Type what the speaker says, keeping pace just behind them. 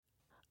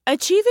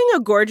Achieving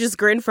a gorgeous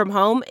grin from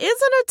home isn't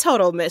a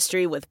total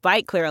mystery with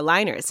Byte Clear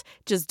aligners.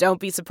 Just don't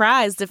be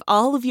surprised if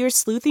all of your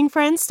sleuthing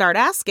friends start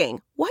asking,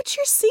 "What's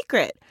your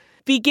secret?"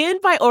 Begin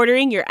by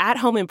ordering your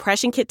at-home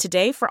impression kit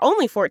today for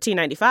only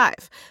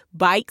 $14.95.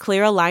 Byte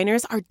Clear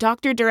aligners are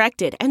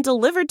doctor-directed and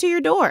delivered to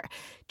your door.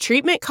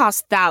 Treatment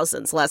costs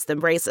thousands less than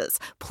braces.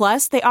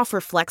 Plus, they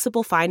offer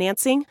flexible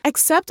financing,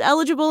 accept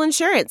eligible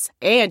insurance,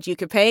 and you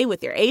can pay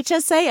with your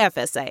HSA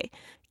FSA.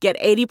 Get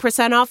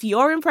 80% off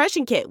your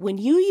impression kit when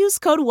you use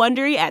code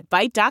WONDERY at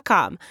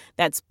Byte.com.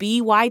 That's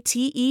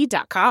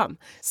BYTE.com.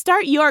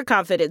 Start your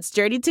confidence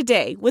journey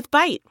today with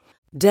Byte.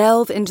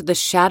 Delve into the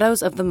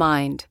shadows of the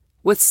mind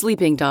with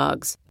Sleeping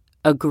Dogs,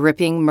 a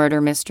gripping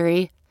murder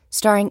mystery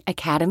starring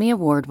Academy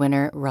Award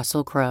winner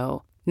Russell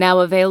Crowe.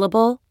 Now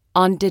available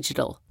on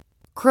digital.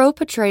 Crowe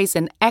portrays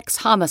an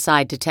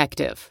ex-homicide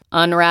detective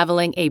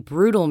unraveling a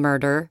brutal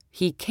murder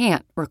he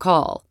can't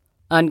recall.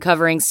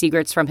 Uncovering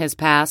secrets from his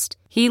past,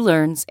 he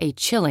learns a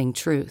chilling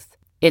truth.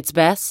 It's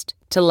best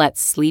to let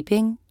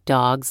sleeping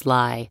dogs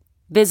lie.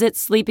 Visit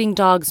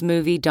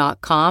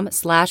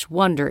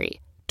sleepingdogsmovie.com/Wondery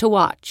to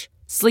watch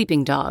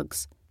Sleeping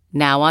Dogs,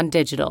 now on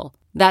digital.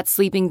 That's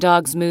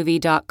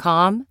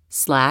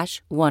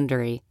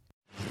sleepingdogsmovie.com/Wondery.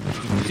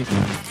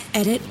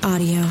 Edit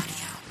audio.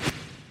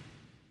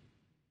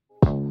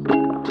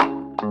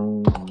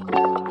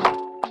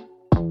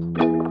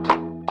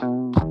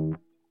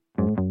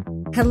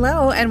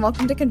 Hello, and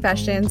welcome to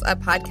Confessions, a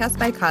podcast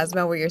by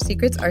Cosmo where your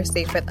secrets are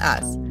safe with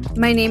us.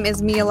 My name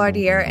is Mia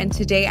Lardier, and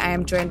today I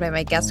am joined by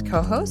my guest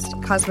co-host,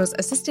 Cosmo's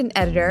assistant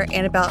editor,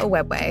 Annabelle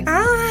Awebwe.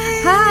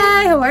 Hi.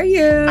 Hi, how are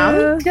you?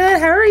 I'm good.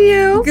 How are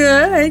you?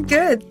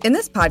 Good. In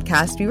this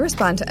podcast, we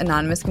respond to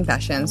anonymous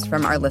confessions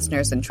from our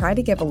listeners and try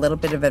to give a little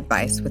bit of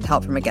advice with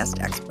help from a guest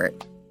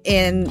expert.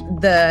 In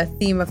the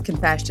theme of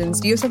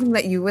confessions, do you have something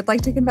that you would like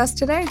to confess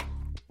today?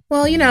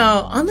 Well,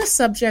 on the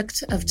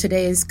subject of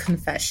today's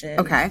confession,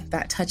 okay,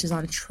 that touches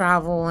on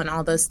travel and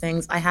all those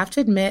things, I have to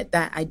admit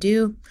that I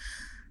do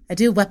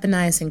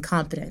weaponize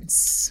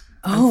incompetence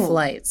on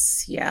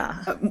flights. Yeah.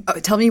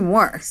 Tell me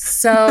more.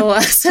 So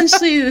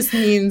essentially this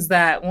means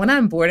that when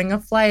I'm boarding a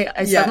flight,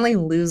 I suddenly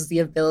lose the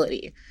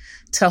ability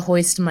to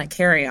hoist my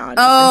carry-on up into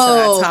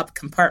that top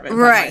compartment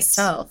by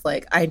myself.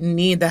 Like, I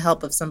need the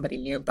help of somebody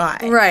nearby.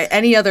 Right.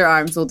 Any other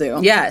arms will do.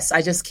 Yes.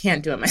 I just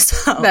can't do it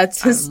myself.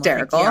 That's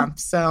hysterical.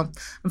 So,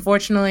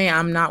 unfortunately,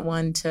 I'm not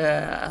one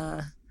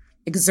to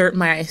exert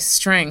my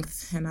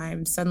strength, and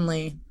I'm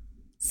suddenly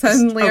a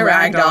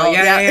ragdoll.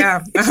 Yeah.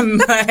 I'm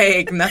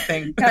like,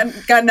 nothing.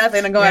 Got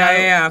nothing to go out.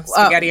 Yeah.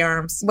 Spaghetti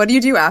arms. What do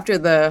you do after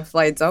the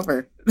flight's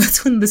over?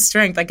 That's when the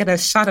strength, I get a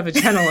shot of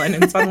adrenaline,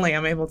 and suddenly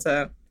I'm able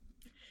to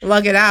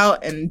lug it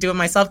out and do it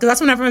myself, because that's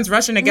when everyone's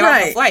rushing to get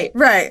off the flight,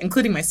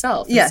 including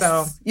myself. Yes,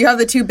 so you have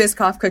the 2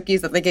 Biscoff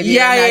cookies that they give you.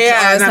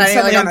 Yeah. And I'm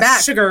suddenly on a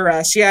back. sugar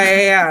rush.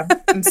 Yeah.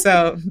 And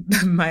so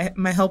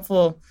my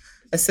helpful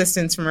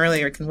assistants from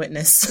earlier can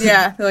witness.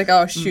 Yeah, they're like,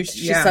 oh, she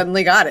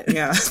suddenly got it.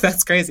 Yeah,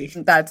 that's crazy.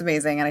 That's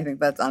amazing, and I think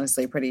that's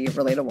honestly pretty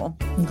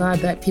relatable. I'm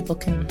glad that people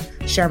can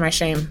share my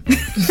shame.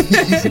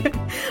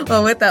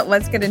 Well, with that,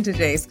 let's get into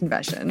today's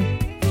confession.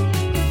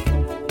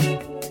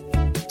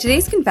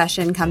 Today's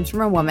confession comes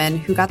from a woman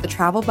who got the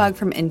travel bug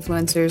from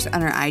influencers on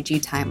her IG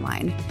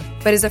timeline,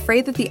 but is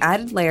afraid that the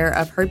added layer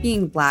of her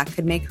being Black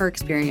could make her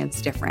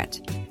experience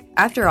different.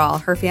 After all,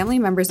 her family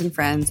members and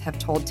friends have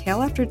told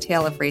tale after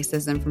tale of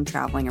racism from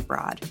traveling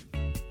abroad.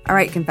 All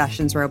right,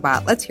 Confessions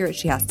Robot, let's hear what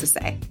she has to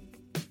say.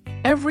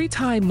 Every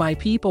time my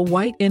people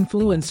white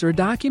influencer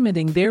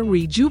documenting their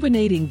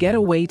rejuvenating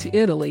getaway to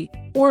Italy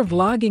or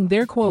vlogging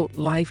their, quote,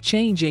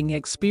 life-changing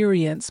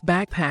experience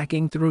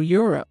backpacking through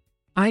Europe,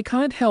 I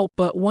can't help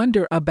but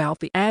wonder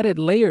about the added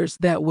layers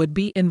that would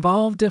be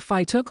involved if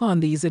I took on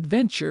these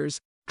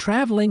adventures,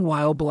 traveling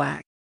while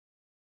Black.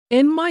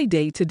 In my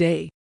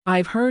day-to-day,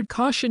 I've heard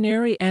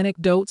cautionary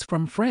anecdotes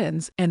from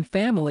friends and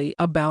family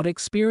about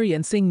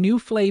experiencing new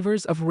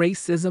flavors of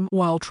racism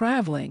while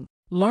traveling,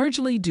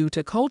 largely due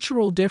to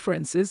cultural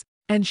differences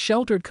and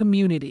sheltered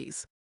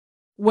communities.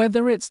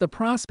 Whether it's the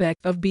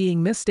prospect of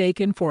being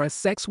mistaken for a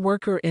sex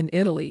worker in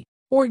Italy,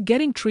 or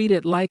getting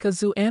treated like a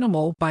zoo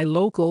animal by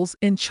locals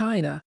in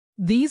China,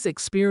 these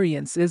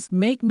experiences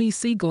make me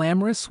see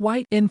glamorous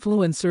white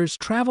influencers'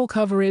 travel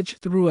coverage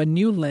through a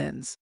new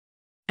lens.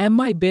 Am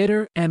I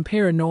bitter and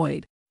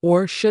paranoid,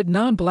 or should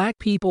non-Black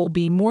people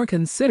be more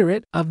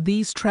considerate of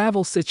these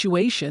travel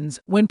situations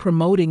when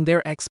promoting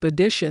their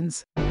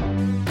expeditions?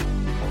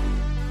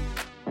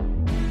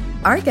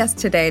 Our guest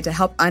today to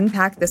help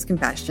unpack this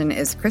confession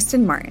is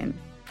Kristen Martin.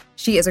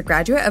 She is a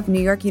graduate of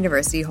New York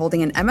University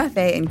holding an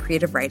MFA in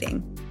creative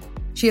writing.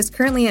 She is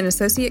currently an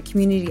associate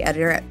community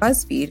editor at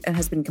BuzzFeed and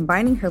has been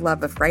combining her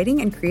love of writing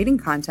and creating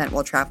content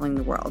while traveling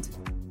the world.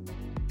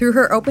 Through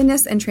her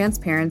openness and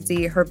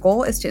transparency, her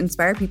goal is to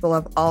inspire people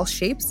of all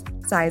shapes,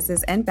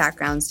 sizes, and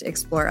backgrounds to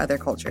explore other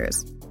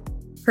cultures.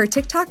 Her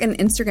TikTok and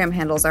Instagram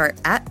handles are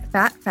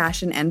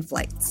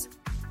 @FatFashionAndFlights.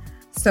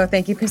 So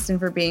thank you, Kristen,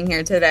 for being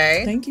here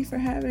today. Thank you for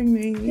having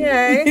me.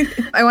 Yay.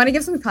 I want to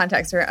give some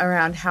context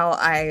around how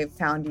I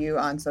found you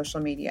on social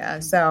media.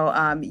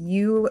 So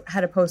you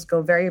had a post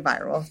go very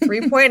viral,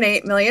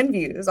 3.8 million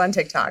views on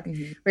TikTok,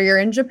 where you're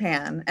in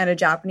Japan and a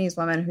Japanese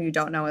woman who you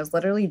don't know is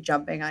literally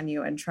jumping on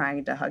you and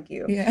trying to hug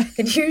you. Yeah.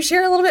 Can you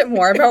share a little bit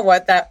more about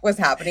what that was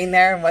happening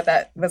there and what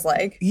that was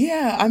like?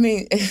 Yeah, I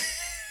mean,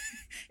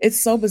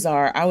 it's so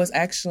bizarre. I was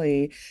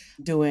actually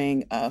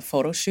doing a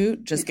photo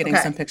shoot, just getting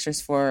some pictures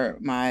for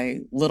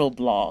my little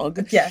blog.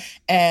 Yeah.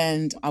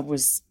 And I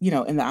was,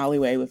 in the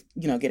alleyway with,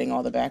 getting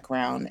all the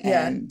background.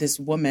 And this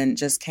woman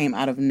just came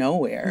out of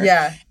nowhere.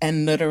 Yeah.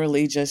 And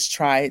literally just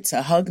tried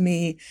to hug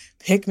me,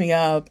 pick me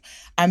up.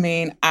 I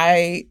mean,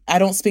 I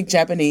don't speak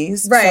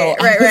Japanese. Right.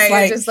 Like,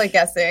 you're just like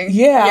guessing.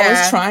 Yeah, I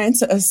was trying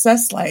to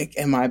assess, like,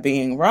 am I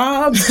being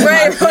robbed?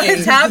 Right.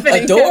 What's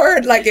happening?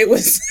 Adored? Like, it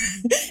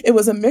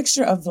was a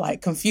mixture of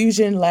like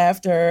confusion,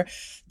 laughter,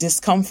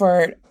 discomfort.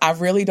 I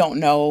really don't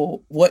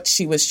know what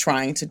she was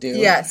trying to do.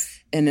 Yes.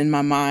 And in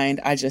my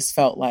mind, I just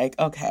felt like,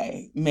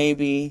 okay,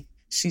 maybe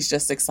she's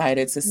just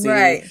excited to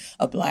see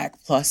a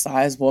Black plus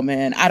size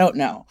woman. I don't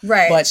know.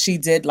 Right. But she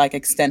did like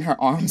extend her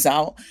arms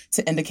out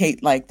to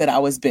indicate like that I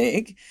was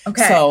big.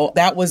 Okay. So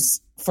that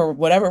was, for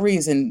whatever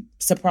reason,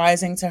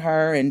 surprising to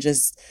her and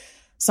just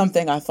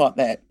something I thought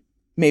that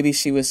maybe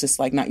she was just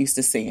like not used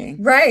to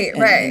seeing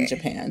in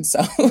Japan. So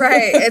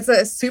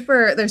it's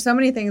there's so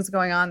many things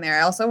going on there.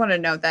 I also want to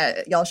note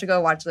that y'all should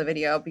go watch the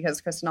video because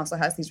Kristen also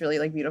has these really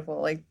like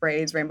beautiful like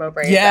braids, rainbow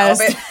braids. Yes.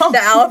 The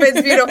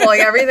outfit's beautiful.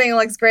 Like everything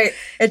looks great.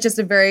 It's just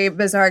a very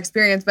bizarre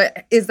experience.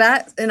 But is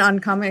that an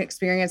uncommon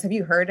experience? Have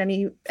you heard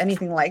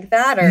anything like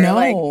that? Or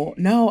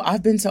No.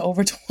 I've been to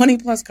over 20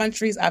 plus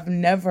countries. I've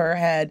never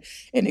had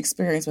an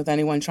experience with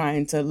anyone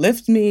trying to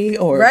lift me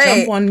or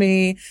jump on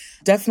me.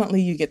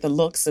 Definitely you get the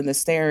looks and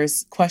the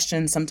stares,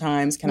 questions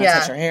sometimes. Can I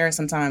touch your hair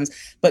sometimes?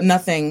 But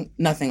nothing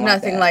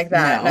like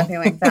that. Nothing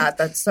like that.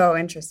 That's so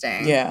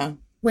interesting. Yeah.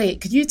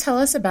 Wait, could you tell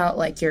us about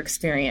like your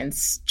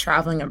experience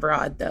traveling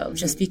abroad though?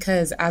 Just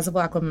because as a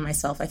Black woman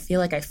myself, I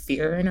feel like I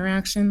fear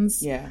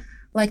interactions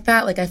like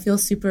that. Like I feel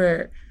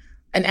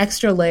an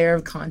extra layer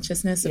of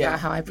consciousness about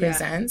how I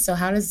present. So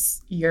how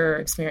does your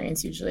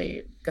experience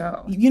usually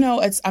go?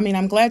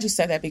 I'm glad you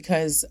said that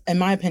because in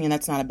my opinion,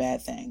 that's not a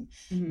bad thing.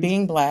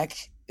 Being Black,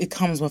 it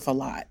comes with a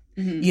lot.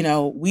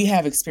 We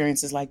have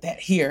experiences like that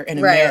here in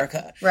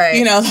America. Right.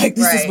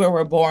 This is where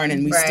we're born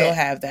and we still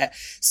have that.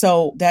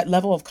 So that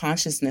level of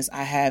consciousness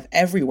I have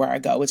everywhere I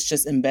go. It's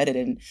just embedded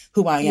in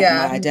who I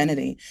am, my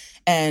identity.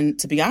 And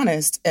to be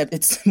honest,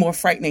 it's more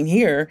frightening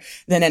here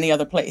than any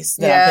other place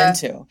that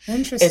I've been to.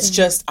 Interesting. It's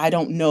just, I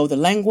don't know the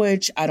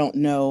language. I don't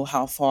know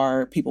how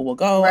far people will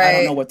go. I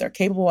don't know what they're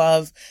capable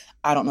of.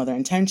 I don't know their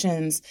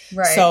intentions.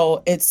 Right.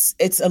 So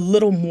it's a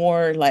little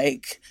more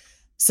like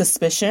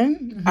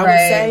suspicion, I would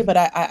say, but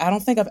I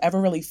don't think I've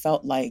ever really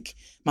felt like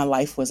my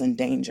life was in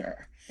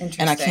danger.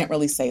 And I can't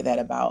really say that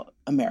about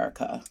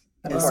America,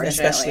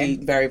 especially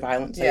very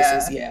violent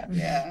places.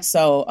 Yeah.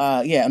 So,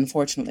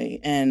 unfortunately.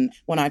 And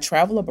when I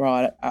travel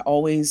abroad, I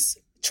always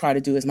try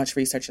to do as much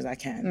research as I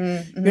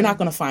can. You're not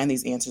going to find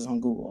these answers on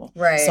Google.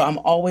 Right. So I'm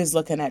always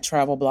looking at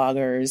travel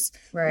bloggers,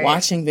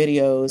 watching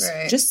videos,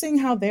 just seeing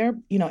how they're,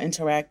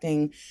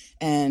 interacting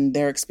and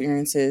their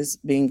experiences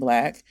being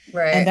Black.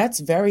 Right. And that's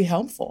very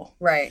helpful.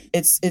 Right.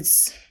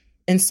 It's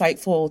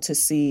insightful to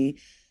see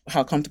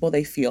how comfortable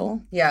they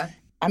feel. Yeah.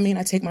 I mean,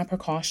 I take my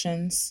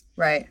precautions.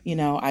 Right.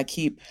 I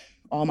keep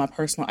all my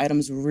personal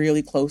items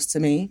really close to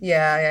me.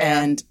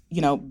 And,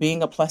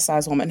 being a plus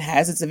size woman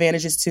has its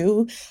advantages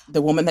too.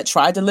 The woman that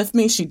tried to lift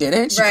me, she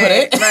didn't. She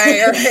couldn't.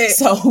 Right.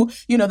 So,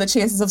 the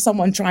chances of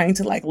someone trying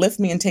to like lift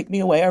me and take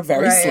me away are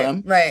very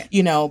slim. Right.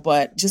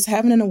 But just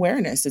having an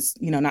awareness, it's,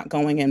 not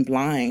going in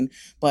blind,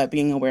 but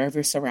being aware of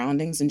your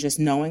surroundings and just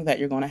knowing that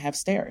you're going to have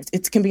stares.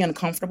 It can be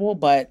uncomfortable,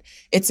 but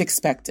it's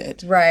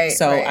expected. Right.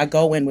 So I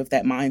go in with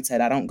that mindset.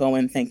 I don't go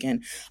in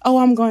thinking, oh,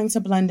 I'm going to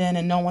blend in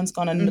and no one's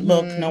going to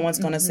look, no one's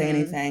going to say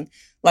anything.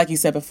 Like you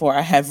said before,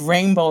 I have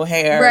rainbow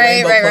hair.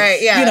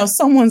 Right. Yeah.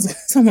 Someone's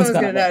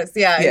gonna notice.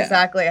 Yeah,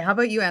 exactly. How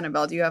about you,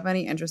 Annabelle? Do you have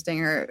any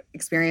interesting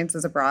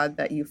experiences abroad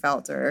that you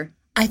felt or?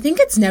 I think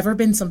it's never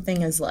been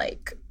something as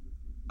like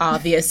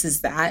obvious as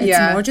that.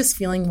 It's more just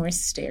feeling more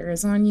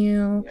stares on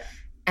you. Yeah.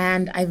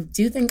 And I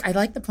do think I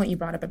like the point you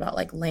brought up about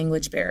like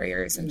language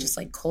barriers and just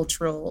like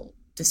cultural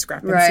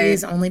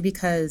discrepancies, only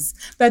because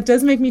that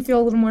does make me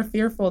feel a little more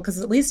fearful because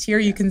at least here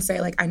you can say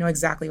like I know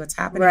exactly what's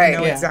happening, I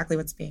know exactly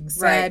what's being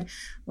said,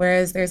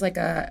 whereas there's like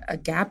a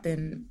gap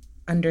in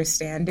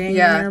understanding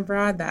when you're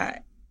abroad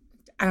that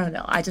I don't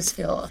know, I just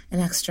feel an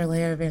extra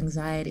layer of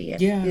anxiety.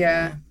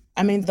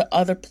 I mean, the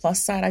other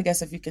plus side, I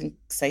guess, if you can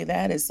say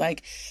that, is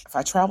like, if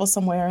I travel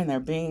somewhere and they're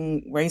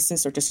being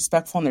racist or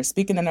disrespectful and they're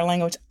speaking in their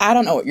language, I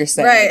don't know what you're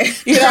saying.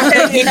 Right. You know what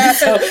I mean?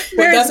 So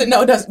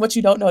what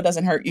you don't know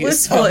doesn't hurt you.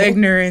 Blissful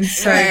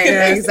ignorance.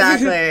 Right.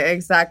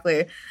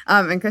 Exactly.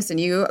 And Kristen,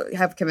 you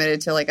have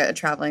committed to like a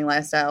traveling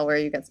lifestyle where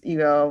you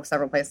go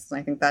several places, and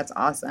I think that's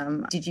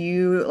awesome. Did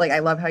you, like, I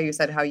love how you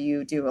said how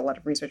you do a lot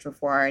of research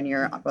before and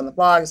you're up on the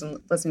blogs and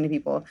listening to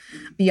people.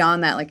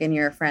 Beyond that, like in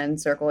your friend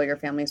circle, your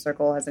family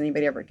circle, has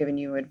anybody ever given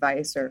you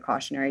advice or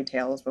cautionary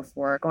tales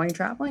before going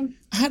traveling?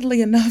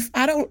 Oddly enough,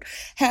 I don't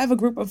have a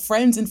group of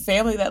friends and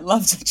family that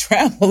love to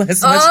travel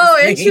as much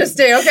as me.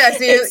 Interesting. Okay. So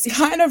it's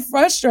kind of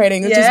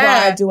frustrating, which is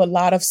why I do a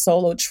lot of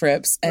solo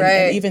trips.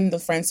 And even the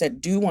friends that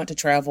do want to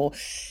travel,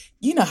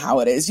 you know how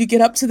it is. You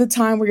get up to the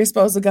time where you're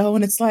supposed to go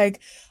and it's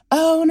like,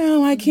 oh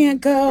no, I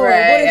can't go. Right,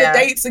 what are the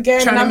dates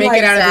again? Trying to make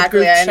it out of the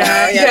group chat.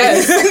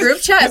 Yes. The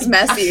group chat is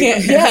messy.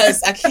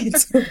 I can't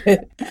do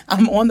it.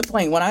 I'm on the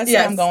plane. When I say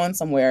I'm going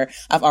somewhere,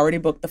 I've already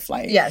booked the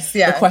flight. Yes,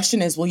 The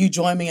question is, will you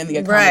join me in the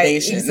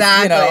accommodations?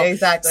 Right,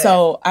 exactly.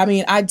 So, I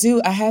mean, I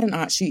had an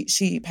aunt,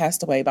 she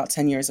passed away about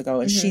 10 years ago,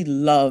 and she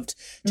loved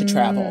to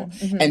travel.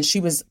 And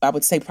she was, I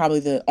would say, probably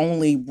the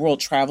only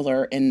world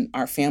traveler in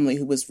our family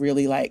who was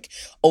really like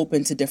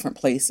open to different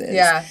places.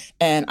 Yeah.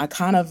 And I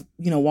kind of,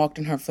 walked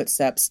in her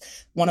footsteps.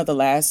 One of the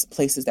last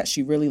places that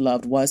she really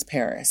loved was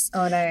Paris.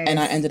 Oh, nice. And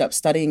I ended up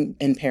studying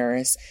in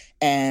Paris,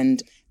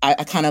 and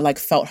I kind of like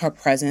felt her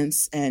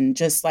presence and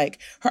just like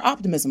her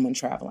optimism when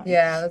traveling.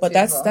 Yeah, but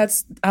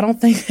that's I don't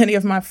think any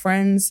of my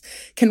friends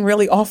can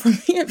really offer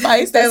me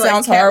advice. That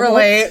sounds horrible.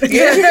 Relate.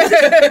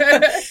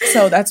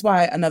 So that's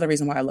why another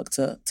reason why I look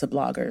to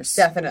bloggers.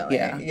 Definitely.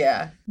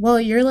 Yeah. Well,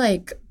 you're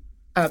like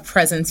a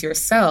presence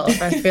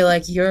yourself. I feel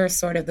like you're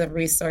sort of the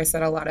resource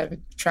that a lot of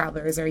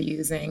travelers are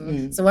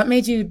using. So what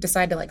made you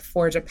decide to like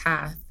forge a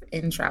path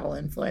in travel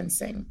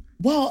influencing?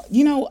 Well,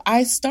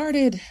 I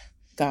started,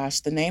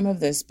 the name of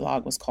this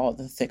blog was called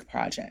The Thick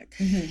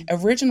Project.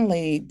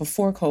 Originally,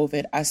 before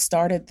COVID, I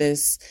started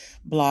this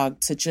blog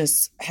to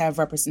just have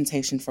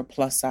representation for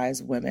plus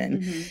size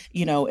women,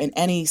 in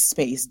any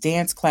space,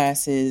 dance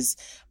classes,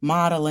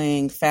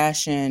 modeling,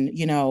 fashion,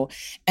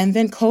 and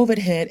then COVID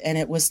hit and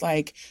it was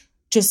like,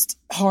 just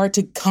hard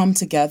to come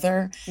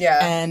together. Yeah.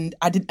 And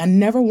I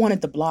never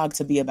wanted the blog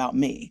to be about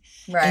me.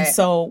 Right. And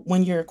so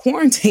when you're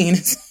quarantined,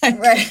 it's like,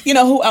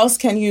 who else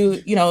can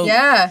you,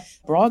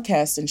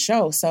 broadcast and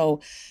show?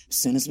 So as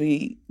soon as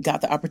we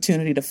got the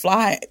opportunity to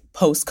fly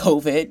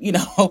post-COVID,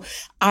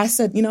 I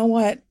said, you know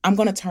what? I'm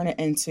going to turn it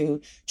into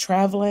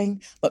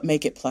traveling, but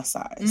make it plus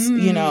size,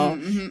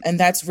 And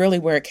that's really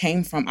where it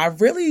came from. I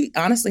really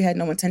honestly had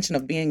no intention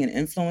of being an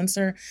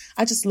influencer.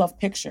 I just love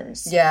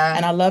pictures. Yeah.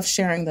 And I love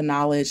sharing the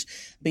knowledge.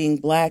 Being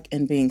Black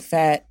and being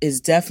fat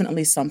is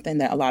definitely something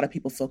that a lot of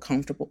people feel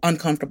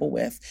uncomfortable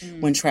with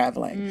when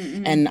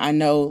traveling. And I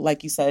know,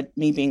 like you said,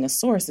 me being a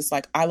source, it's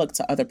like I look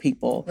to other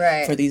people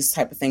for these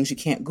type of things you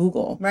can't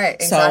Google. Right,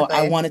 exactly. So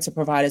I wanted to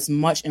provide as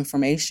much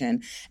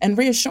information and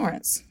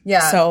reassurance.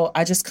 Yeah. So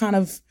I just kind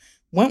of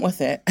went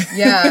with it.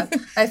 Yeah.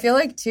 I feel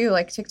like too,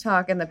 like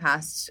TikTok in the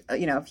past,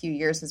 a few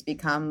years has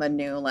become the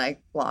new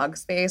like blog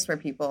space where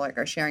people like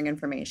are sharing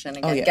information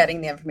and getting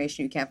the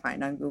information you can't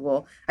find on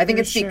Google. I think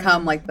it's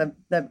become like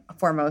the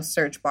foremost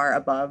search bar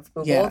above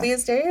Google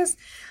these days.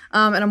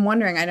 And I'm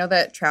wondering, I know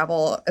that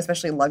travel,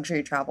 especially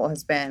luxury travel,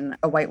 has been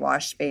a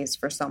whitewashed space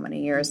for so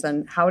many years.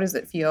 And how does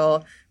it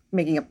feel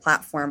making a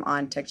platform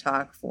on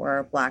TikTok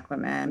for Black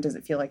women? Does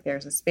it feel like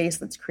there's a space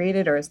that's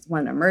created, or is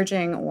one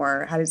emerging,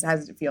 or how does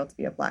it feel to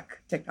be a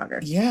Black TikToker?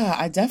 Yeah,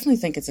 I definitely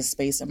think it's a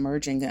space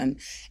emerging, and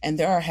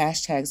there are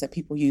hashtags that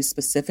people use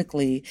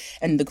specifically.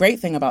 And the great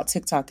thing about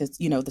TikTok is,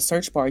 the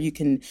search bar, you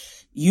can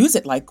use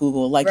it like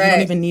Google. Like you don't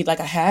even need like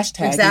a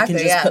hashtag. Exactly, you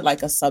can just put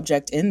like a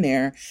subject in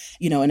there,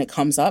 and it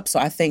comes up. So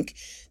I think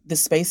the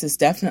space is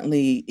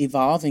definitely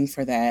evolving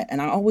for that.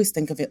 And I always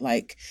think of it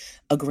like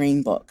a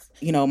green book.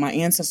 My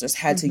ancestors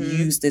had to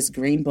use this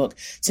green book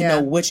to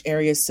know which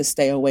areas to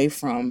stay away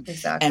from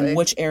and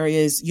which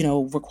areas,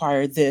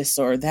 require this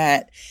or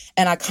that.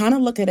 And I kind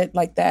of look at it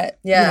like that,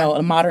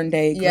 a modern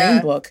day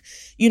green book,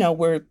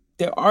 where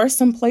there are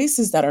some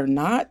places that are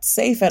not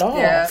safe at all.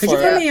 Yeah. Could you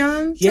put me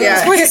on?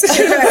 Yeah.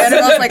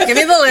 Like, give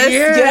me the list.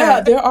 Yeah,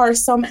 there are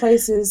some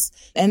places.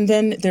 And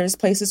then there's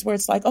places where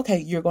it's like, okay,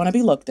 you're going to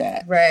be looked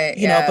at. Right.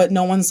 But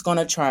no one's going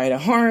to try to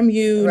harm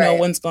you. Right. No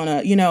one's going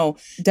to,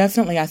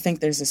 definitely I think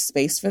there's a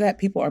space for that.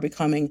 People are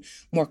becoming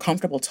more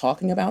comfortable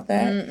talking about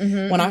that.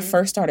 When I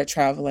first started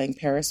traveling,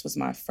 France was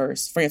my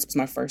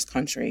first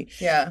country.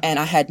 Yeah. And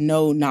I had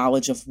no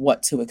knowledge of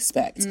what to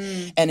expect.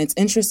 And it's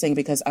interesting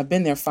because I've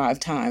been there 5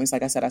 times.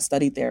 Like I said, I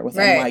studied there with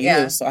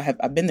NYU, so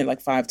I've been there like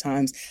 5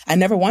 times. I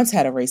never once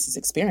had a racist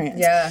experience.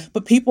 Yeah.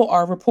 But people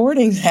are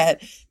reporting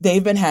that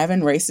they've been having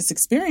racist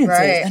experiences.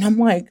 Right. And I'm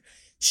like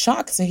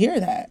shocked to hear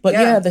that.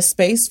 But the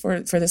space for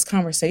this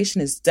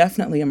conversation is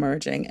definitely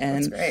emerging.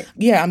 And that's great.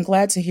 Yeah, I'm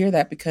glad to hear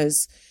that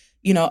because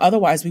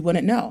Otherwise we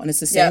wouldn't know. And it's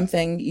the same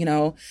thing,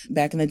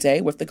 back in the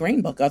day with the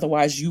Green Book.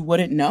 Otherwise you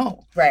wouldn't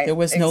know. Right. There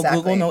was no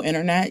Google, no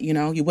internet,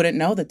 you wouldn't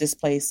know that this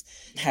place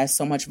has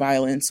so much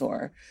violence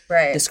or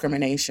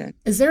discrimination.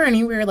 Is there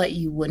anywhere that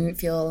you wouldn't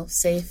feel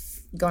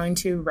safe going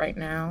to right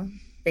now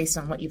based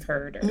on what you've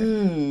heard?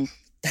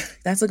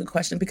 That's a good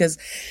question, because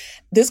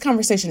this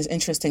conversation is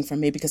interesting for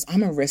me because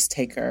I'm a risk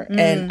taker.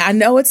 And I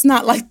know it's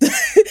not like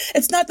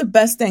it's not the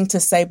best thing to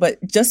say, but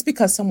just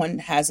because someone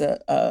has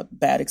a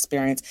bad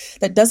experience,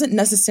 that doesn't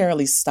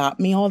necessarily stop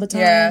me all the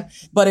time. Yeah.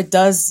 But it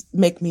does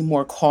make me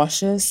more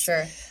cautious.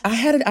 Sure. I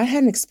had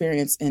an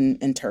experience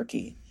in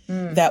Turkey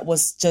that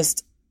was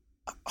just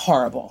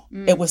horrible.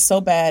 It was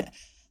so bad,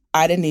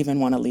 I didn't even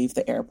want to leave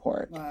the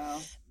airport. Wow.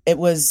 It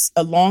was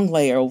a long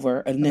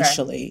layover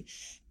initially. Okay.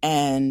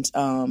 And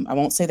I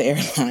won't say the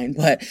airline,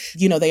 but,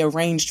 they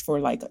arranged for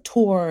like a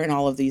tour and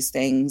all of these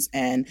things.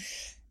 And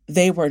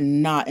they were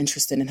not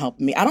interested in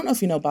helping me. I don't know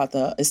if you know about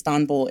the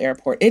Istanbul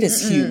airport. It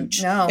is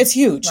huge. No. It's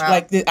huge. Wow.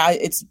 Like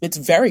it's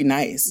very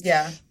nice.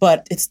 Yeah.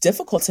 But it's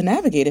difficult to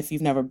navigate if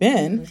you've never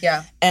been.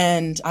 Yeah.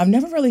 And I've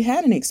never really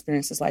had any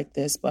experiences like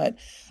this, but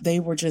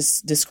they were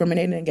just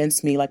discriminating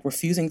against me, like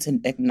refusing to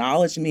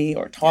acknowledge me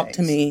or talk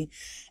to me.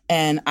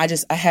 And I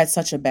had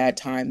such a bad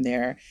time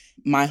there.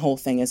 My whole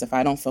thing is, if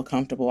I don't feel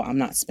comfortable, I'm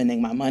not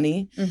spending my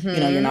money.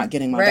 You're not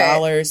getting my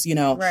dollars.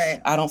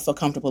 I don't feel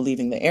comfortable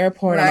leaving the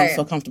airport. I don't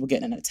feel comfortable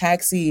getting in a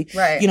taxi.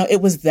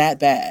 It was that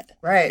bad.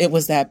 It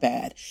was that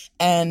bad.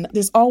 And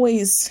there's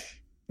always,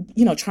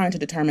 trying to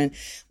determine,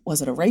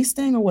 was it a race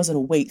thing or was it a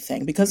weight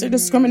thing? Because there's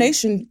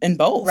discrimination in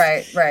both.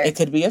 Right. It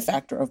could be a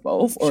factor of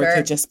both, or it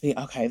could just be,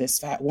 okay, this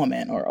fat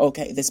woman, or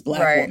okay, this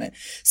black woman.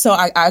 So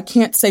I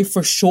can't say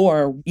for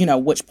sure,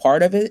 which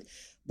part of it,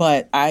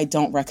 but I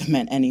don't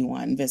recommend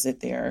anyone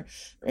visit there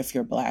if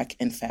you're black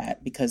and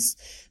fat, because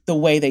the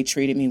way they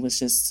treated me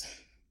was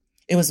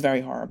it was very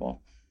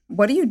horrible.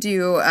 What do you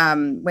do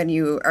when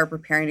you are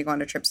preparing to go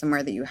on a trip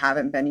somewhere that you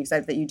haven't been? You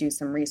said that you do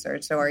some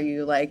research. So are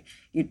you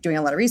you doing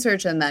a lot of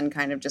research and then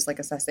kind of just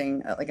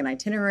assessing an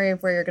itinerary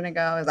of where you're going to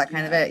go? Is that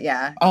kind of it?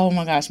 Yeah. Oh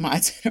my gosh, my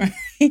itinerary,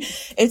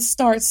 it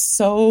starts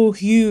so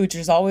huge.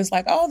 There's always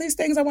these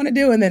things I want to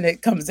do. And then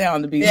it comes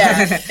down to be,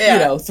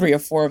 3 or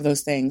 4 of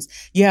those things.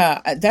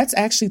 Yeah. That's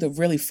actually the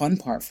really fun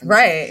part for me.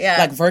 Right. Yeah.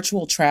 Like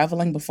virtual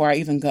traveling before I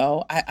even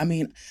go. I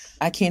mean,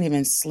 I can't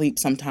even sleep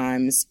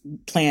sometimes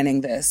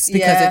planning this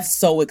because it's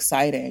so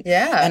exciting.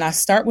 Yeah. And I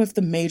start with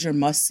the major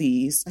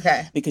must-sees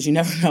because you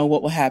never know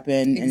what will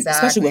happen, and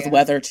especially with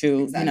weather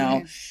too,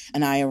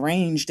 And I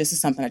arrange, this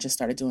is something I just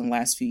started doing the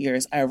last few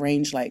years. I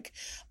arrange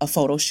a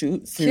photo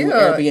shoot through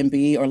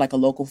Airbnb or a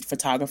local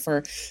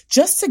photographer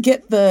just to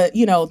get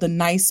the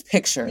nice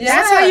pictures. Yeah.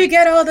 That's how you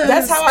get all those.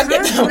 That's how I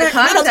get them.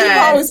 People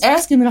are always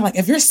asking me,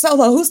 if you're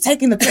solo, who's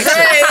taking the pictures?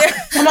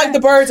 I'm like, the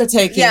birds are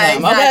taking them.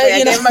 Exactly. Okay,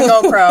 I gave them a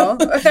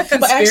GoPro.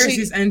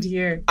 Conspiracies end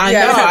here. I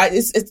know.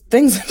 It's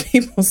things that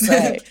people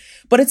say.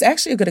 But it's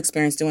actually a good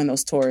experience doing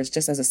those tours,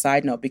 just as a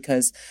side note,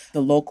 because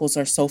the locals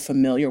are so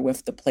familiar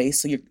with the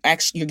place. So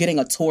you're getting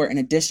a tour in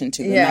addition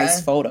to the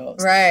nice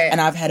photos. Right. And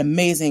I've had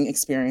amazing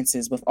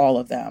experiences with all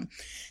of them.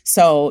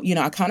 So,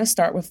 I kind of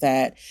start with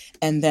that.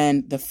 And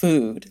then the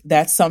food.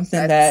 That's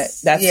something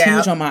that's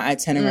huge on my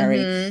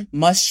itinerary.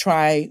 Must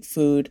try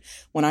food.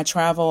 When I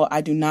travel,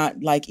 I do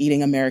not like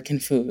eating American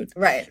food.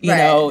 Right.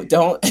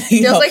 Don't.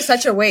 Feels like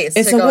such a waste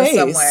to go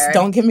somewhere.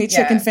 Don't give me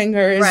chicken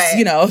fingers.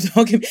 Right.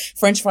 Don't give me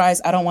French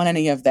fries. I don't want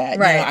any of that.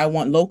 Right. I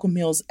want local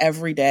meals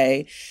every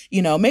day.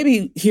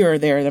 Maybe here or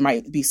there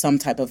might be some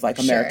type of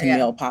American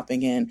meal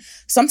popping in.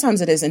 Sometimes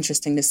it is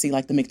interesting to see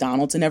the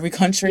McDonald's in every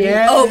country.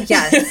 Yeah. Oh,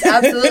 yes,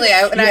 absolutely.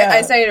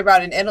 I studied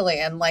abroad in Italy,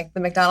 and the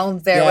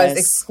McDonald's there was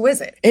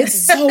exquisite.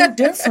 It's so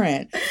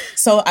different.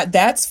 So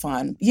that's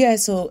fun. Yeah.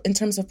 So in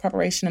terms of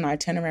preparation and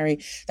itinerary,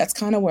 that's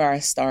kind of where I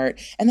start.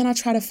 And then I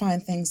try to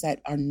find things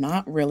that are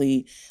not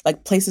really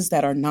places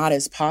that are not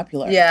as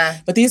popular. Yeah.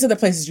 But these are the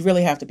places you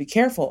really have to be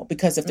careful,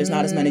 because if there's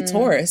not as many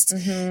tourists,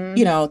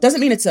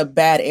 doesn't mean it's a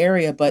bad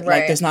area, but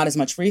there's not as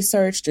much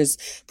research. There's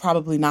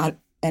probably not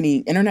any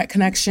internet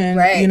connection,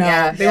 right?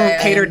 They don't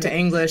cater to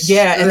English.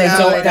 Yeah, and they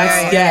don't.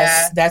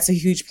 That's a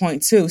huge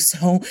point too.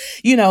 So,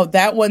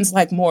 that one's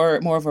more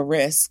of a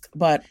risk.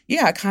 But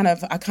yeah, I kind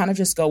of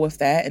just go with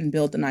that and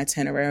build an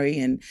itinerary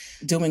and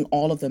doing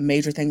all of the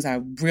major things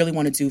I really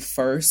want to do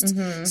first,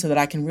 so that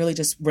I can really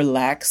just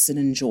relax and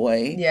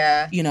enjoy,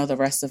 the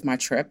rest of my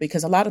trip,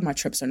 because a lot of my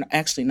trips are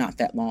actually not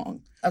that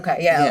long. Okay,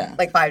 yeah.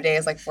 5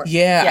 days, 4.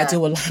 Yeah, I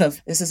do a lot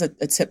of, this is a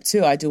tip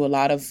too, I do a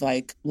lot of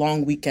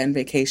long weekend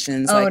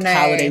vacations,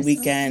 nice. Holiday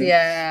weekend.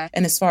 Yeah.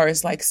 And as far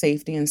as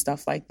safety and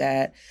stuff like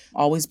that,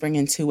 always bring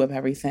in 2 of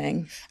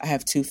everything. I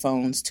have 2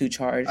 phones, 2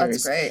 chargers.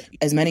 That's great.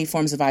 As many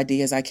forms of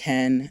ID as I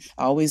can.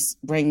 I always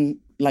bring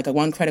like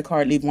one credit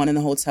card, leave one in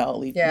the hotel.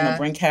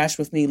 Bring cash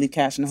with me, leave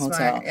cash in the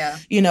hotel.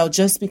 Yeah.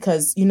 Just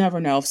because you never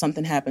know if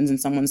something happens and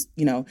someone's,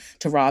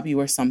 to rob you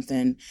or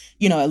something,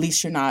 at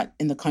least you're not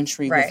in the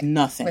country with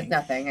nothing. With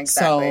nothing,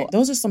 exactly. So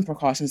those are some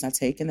precautions I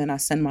take. And then I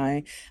send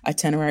my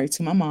itinerary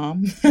to my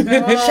mom.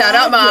 Shout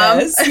out, Mom.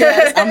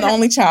 Yes. I'm the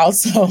only child.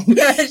 So,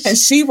 and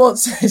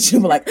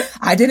she'll be like,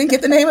 I didn't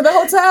get the name of the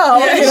hotel.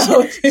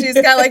 Yeah,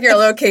 she's got like your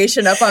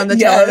location up on the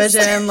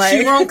television. Like,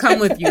 she won't come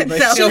with you,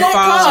 but she'll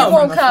follow. She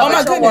won't come. Oh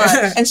my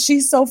goodness. And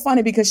she's so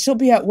funny because she'll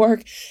be at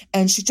work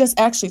and she just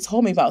actually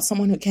told me about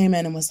someone who came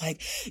in and was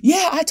like,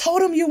 yeah, I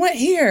told him you went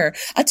here.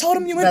 I told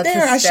him you went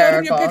there. Hysterical. I showed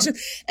him your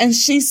pictures. And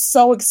she's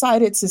so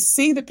excited to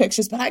see the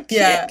pictures, but I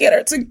can't get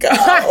her to go.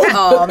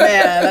 Oh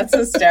man, that's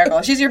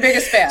hysterical. She's your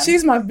biggest fan.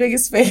 She's my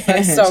biggest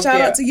fan. So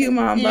Shout out to you,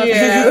 Mom. Love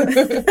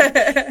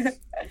you.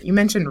 You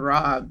mentioned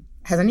Rob.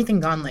 Has anything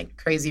gone like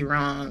crazy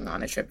wrong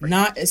on a trip?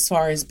 Not as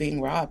far as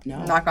being robbed,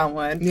 no. Knock on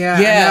wood.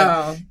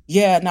 Yeah.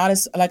 Not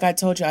as, like I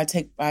told you, I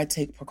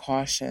take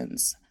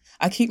precautions.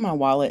 I keep my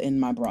wallet in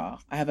my bra.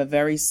 I have a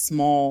very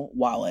small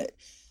wallet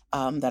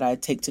that I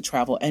take to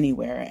travel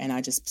anywhere, and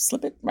I just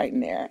slip it right in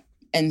there.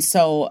 And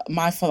so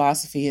my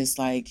philosophy is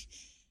like,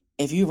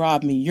 if you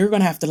rob me, you're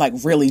going to have to like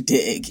really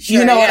dig. Sure,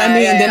 you know what I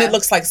mean? Yeah. Then it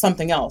looks like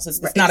something else. It's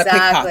not a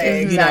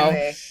pickpocket, you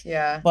know?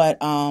 Yeah. But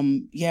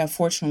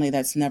fortunately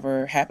that's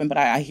never happened. But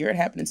I hear it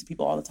happening to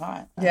people all the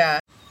time. Yeah.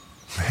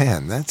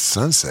 Man, that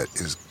sunset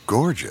is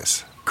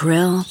gorgeous.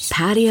 Grill,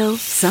 patio,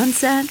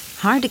 sunset.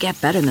 Hard to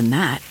get better than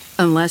that.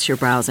 Unless you're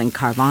browsing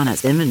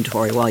Carvana's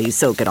inventory while you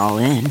soak it all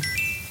in.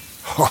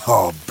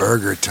 Oh,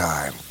 burger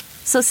time.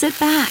 So sit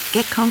back,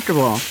 get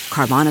comfortable.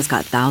 Carvana's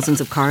got thousands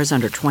of cars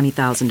under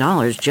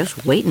 $20,000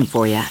 just waiting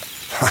for you.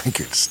 I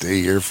could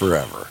stay here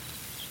forever.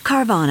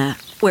 Carvana,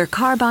 where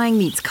car buying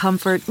meets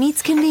comfort,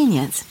 meets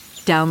convenience.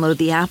 Download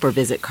the app or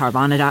visit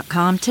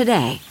Carvana.com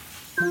today.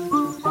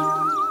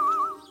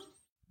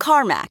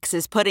 CarMax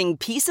is putting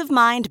peace of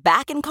mind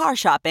back in car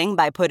shopping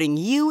by putting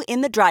you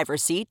in the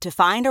driver's seat to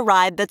find a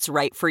ride that's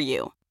right for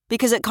you.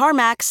 Because at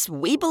CarMax,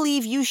 we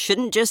believe you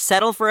shouldn't just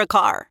settle for a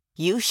car.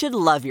 You should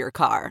love your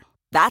car.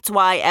 That's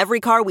why every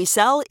car we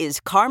sell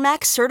is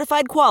CarMax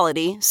certified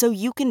quality, so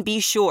you can be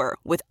sure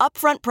with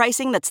upfront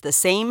pricing that's the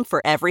same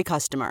for every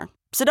customer.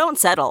 So don't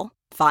settle.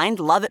 Find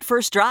love at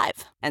first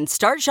drive and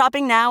start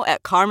shopping now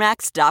at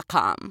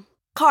CarMax.com.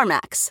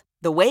 CarMax,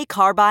 the way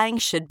car buying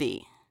should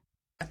be.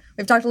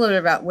 We've talked a little bit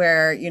about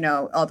where,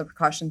 all the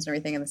precautions and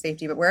everything and the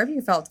safety, but where have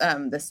you felt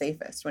the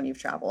safest when you've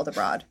traveled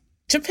abroad?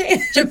 Japan.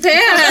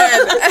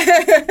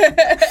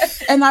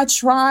 And I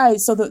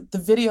tried. So the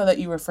video that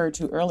you referred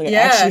to earlier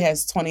actually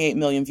has 28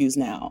 million views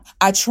now.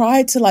 I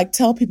tried to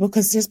tell people,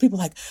 because there's people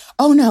like,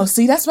 oh no,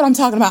 see, that's what I'm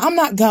talking about. I'm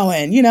not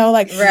going, oh,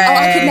 I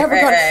could never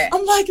go. Right.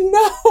 I'm like,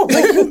 no,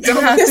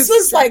 this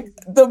was like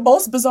the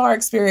most bizarre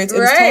experience. It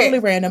was totally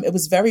random. It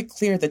was very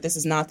clear that this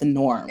is not the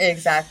norm.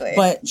 Exactly.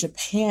 But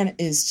Japan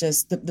is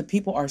just, the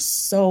people are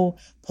so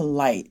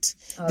polite.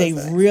 They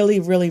really,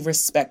 really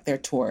respect their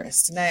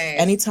tourists. Nice.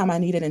 Anytime I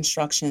needed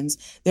instructions,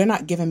 they're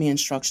not giving me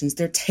instructions.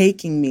 They're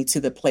taking me to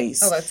the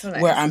place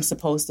where I'm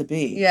supposed to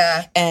be.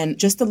 Yeah. And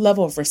just the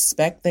level of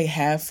respect they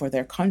have for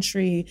their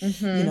country,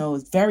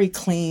 very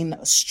clean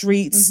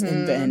streets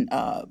and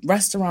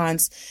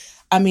restaurants.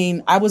 I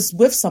mean, I was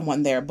with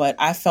someone there, but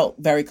I felt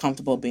very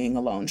comfortable being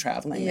alone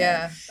traveling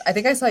there. I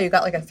think I saw you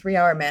got like a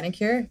 3-hour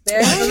manicure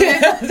there.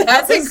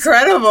 That's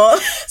incredible.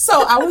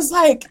 So I was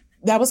like,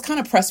 that was kind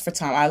of pressed for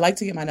time. I like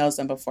to get my nails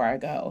done before I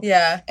go.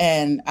 Yeah.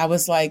 And I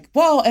was like,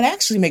 well, it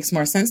actually makes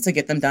more sense to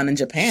get them done in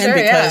Japan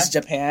because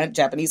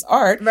Japanese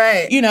art.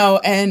 Right.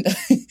 And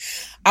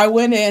I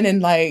went in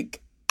and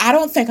I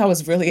don't think I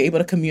was really able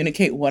to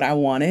communicate what I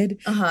wanted,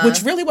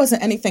 which really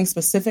wasn't anything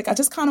specific. I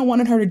just kind of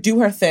wanted her to do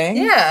her thing.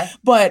 Yeah.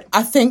 But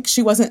I think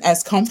she wasn't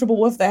as comfortable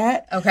with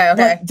that. Okay.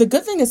 But the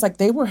good thing is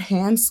they were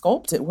hand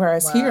sculpted,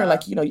 whereas here,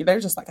 they're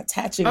just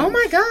attaching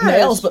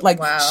nails.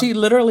 But she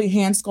literally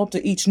hand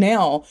sculpted each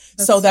nail.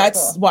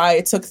 That's why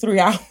it took 3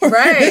 hours.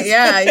 Right.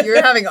 Yeah. You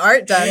were having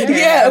art done.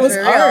 Yeah, it was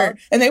art.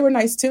 And they were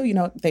nice too.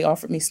 They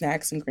offered me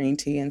snacks and green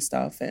tea and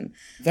stuff, and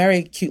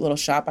very cute little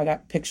shop. I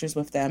got pictures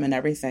with them and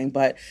everything.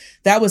 But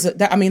that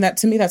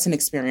to me, that's an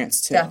experience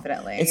too.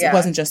 Definitely. It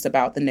wasn't just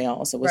about the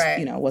nails. It was,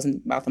 it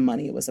wasn't about the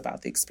money. It was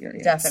about the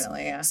experience.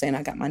 Definitely. Yeah. Saying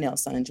I got my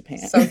nails done in Japan.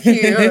 So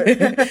cute.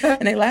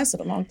 And they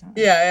lasted a long time.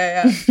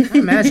 Yeah. I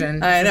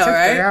imagine. I know,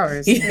 right? 3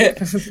 hours. Yeah.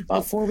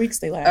 About 4 weeks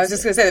they lasted. I was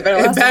just going to say, they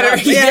better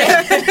last.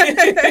 Yeah.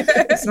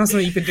 It's not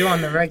something you could do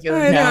on the regular.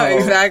 I know,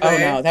 exactly. Oh,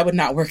 no. That would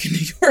not work in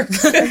New York.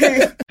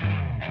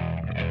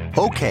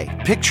 Okay,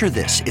 picture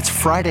this. It's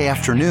Friday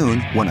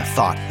afternoon when a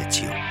thought hits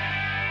you.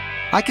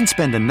 I can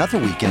spend another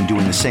weekend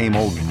doing the same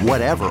old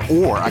whatever,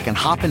 or I can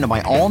hop into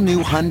my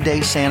all-new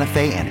Hyundai Santa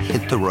Fe and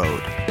hit the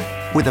road.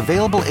 With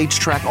available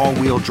H-Track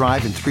all-wheel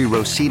drive and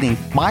 3-row seating,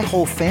 my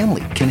whole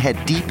family can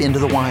head deep into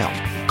the wild.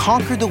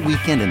 Conquer the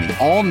weekend in the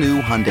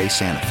all-new Hyundai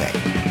Santa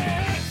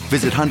Fe.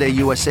 Visit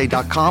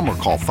HyundaiUSA.com or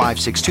call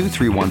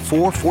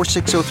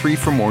 562-314-4603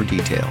 for more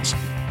details.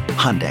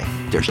 Hyundai,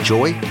 there's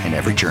joy in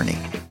every journey.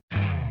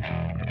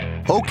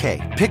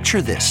 Okay,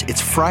 picture this.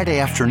 It's Friday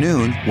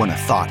afternoon when a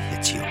thought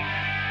hits you.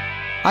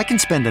 I can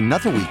spend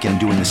another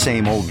weekend doing the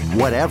same old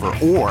whatever,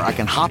 or I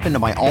can hop into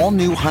my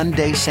all-new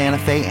Hyundai Santa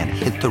Fe and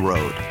hit the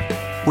road.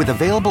 With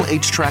available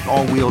H-Track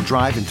all-wheel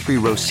drive and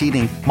 3-row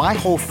seating, my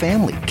whole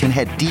family can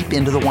head deep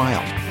into the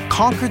wild.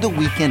 Conquer the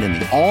weekend in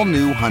the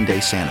all-new Hyundai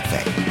Santa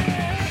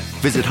Fe.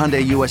 Visit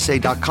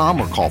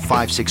HyundaiUSA.com or call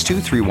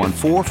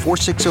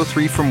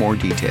 562-314-4603 for more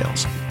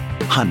details.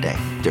 Hyundai,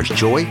 there's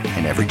joy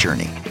in every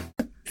journey.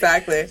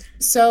 Exactly.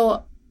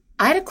 So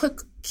I had a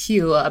quick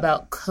cue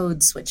about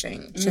code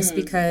switching, just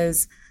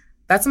because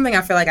that's something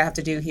I feel like I have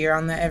to do here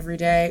on the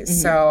everyday.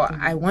 So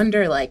I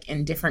wonder, like,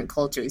 in different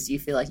cultures, do you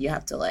feel like you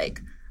have to, like,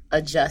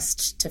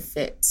 adjust to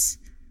fit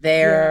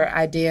their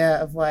idea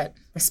of what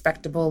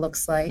respectable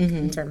looks like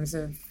in terms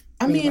of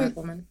being a Black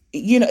woman?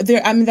 You know,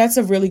 that's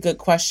a really good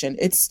question.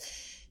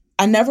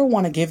 I never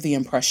want to give the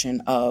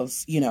impression of,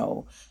 you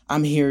know,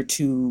 I'm here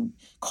to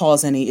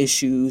cause any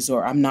issues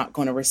or I'm not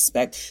going to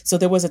respect. So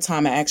there was a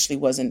time I actually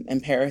was in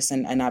Paris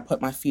and I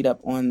put my feet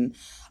up on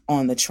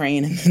the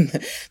train and then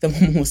the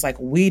woman was like,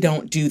 we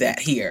don't do that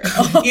here.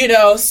 You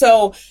know,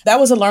 so that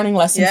was a learning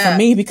lesson for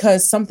me,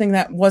 because something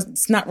that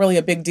it's not really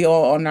a big deal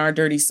on our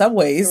dirty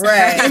subways.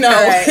 Right. You know,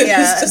 right,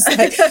 it's just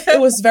like, it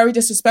was very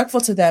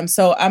disrespectful to them.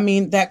 So, I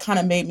mean, that kind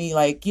of made me,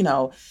 like, you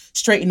know,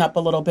 straighten up a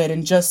little bit,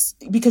 and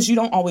just because you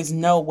don't always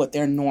know what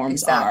their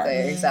norms are.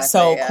 Exactly.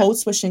 So code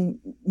switching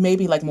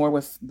maybe like more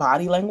with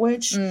body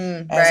language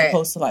as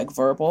opposed to like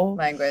verbal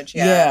language.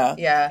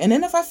 Yeah. And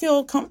then if I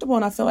feel comfortable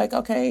and I feel like,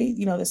 okay,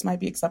 you know, this might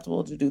be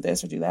acceptable to do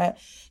this or do that,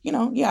 you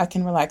know, I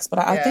can relax. But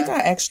I think I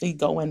actually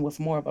go in with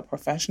more of a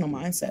professional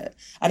mindset.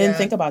 I didn't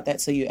think about that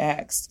till you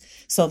asked.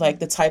 So like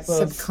the type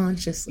of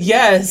subconsciously.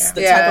 Yes,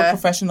 the type of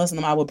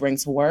professionalism I would bring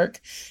to work,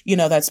 you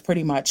know, that's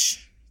pretty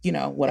much, you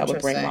know, what I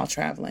would bring while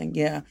traveling.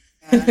 Yeah.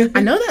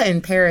 I know that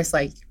in Paris,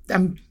 like,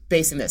 I'm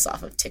basing this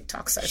off of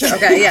TikTok search.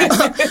 Okay, yeah.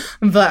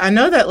 But I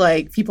know that,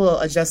 like, people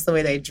adjust the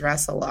way they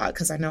dress a lot,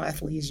 because I know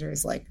athleisure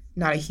is, like,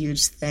 not a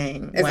huge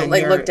thing. Is it,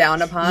 like, looked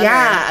down upon?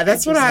 Yeah,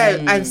 that's what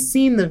I've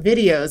seen the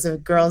videos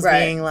of girls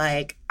being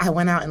like, I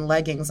went out in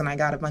leggings and I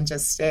got a bunch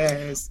of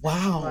stares.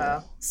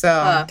 Wow.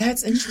 So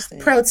that's interesting.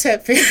 Pro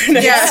tip for your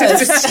next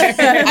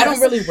I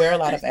don't really wear a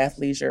lot of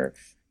athleisure.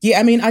 Yeah,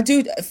 I mean, I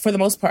do, for the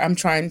most part, I'm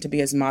trying to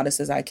be as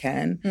modest as I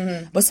can.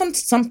 But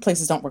some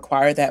places don't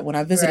require that. When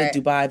I visited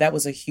Dubai, that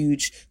was a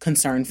huge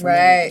concern for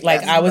me.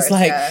 Like, I was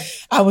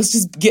I was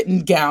just getting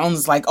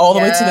gowns, like, all the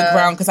way to the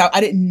ground, because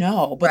I didn't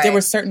know. But there were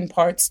certain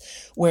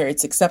parts where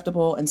it's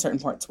acceptable and certain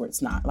parts where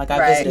it's not. Like,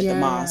 I visited the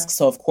mosque.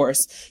 So, of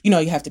course, you know,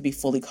 you have to be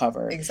fully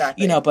covered.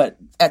 Exactly. You know, but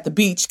at the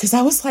beach, because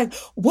I was like,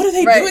 what do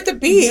they do at the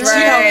beach? You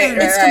know,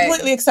 it's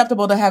completely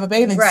acceptable to have a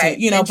bathing suit,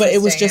 you know, but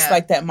it was just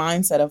like that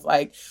mindset of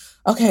like,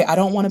 okay, I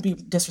don't want to be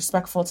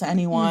disrespectful to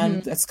anyone.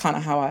 That's kind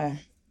of how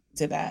I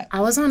did that. I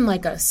was on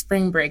like a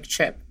spring break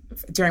trip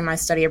during my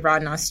study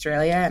abroad in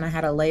Australia, and I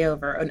had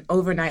an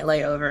overnight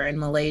layover in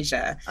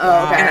Malaysia.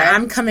 And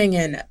I'm coming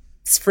in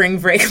spring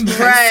break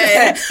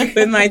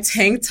with my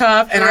tank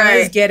top, and I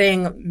was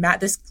getting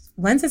this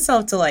lends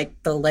itself to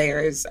like the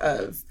layers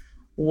of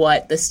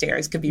what the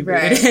stares could be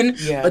rooted in.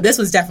 Yeah. But this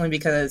was definitely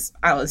because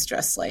I was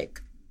dressed like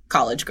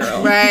college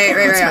girl.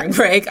 Spring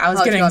break. I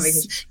was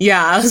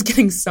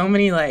getting so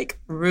many like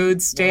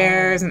rude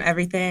stares and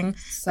everything.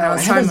 So I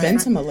haven't been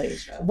to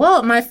Malaysia.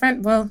 Well, my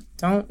friend,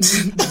 don't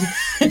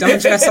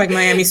dress like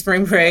Miami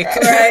spring break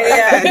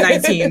at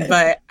 19.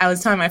 But I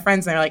was telling my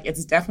friends, and they're like,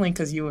 it's definitely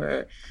because you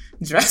were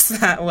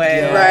dressed that way.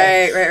 Yeah.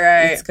 Right.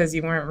 It's because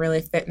you weren't really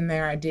fitting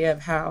their idea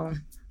of how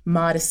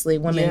modestly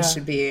women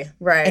should be.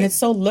 Right. And it's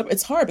so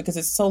it's hard because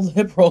it's so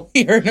liberal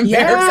here in America.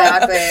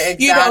 Yeah,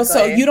 exactly. You know,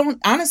 so you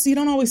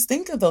don't always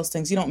think of those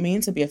things. You don't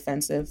mean to be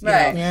offensive. You know?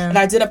 Yeah. And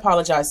I did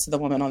apologize to the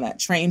woman on that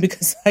train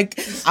because, like,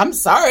 I'm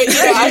sorry. You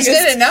know, I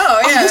didn't know.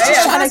 I was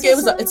just trying to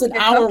it's an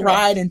hour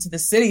ride into the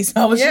city,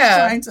 so I was just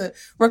trying to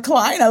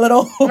recline a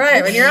little.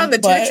 Right. When you're on the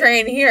 2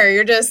 train here,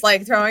 you're just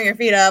like throwing your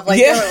feet up,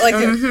 like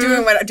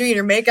doing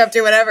your makeup,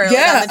 do whatever.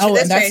 Yeah. And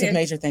that's a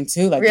major thing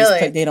too. Like,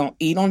 they don't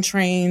eat on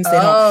trains. They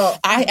don't.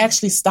 I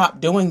actually stopped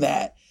doing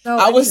that.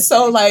 I was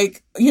so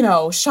like, you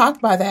know,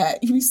 shocked by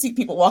that. You see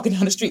people walking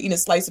down the street eating a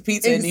slice of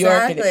pizza in New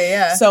York.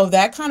 So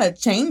that kind of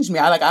changed me.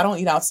 I don't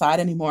eat outside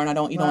anymore, and I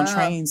don't eat on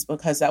trains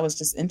because that was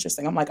just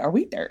interesting. I'm like, are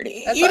we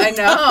dirty? I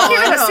know. You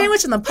have a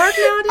sandwich in the park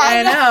now?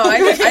 I know.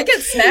 I get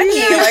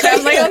snacky. Like,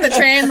 I'm like on the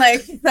train,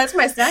 like, that's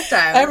my snack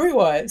time.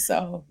 Everyone.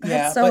 So,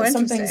 that's so but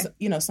some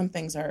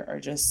things are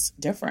just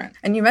different.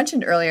 And you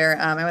mentioned earlier,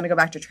 I want to go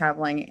back to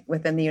traveling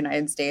within the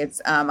United States.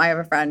 I have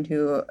a friend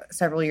who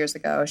several years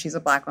ago, she's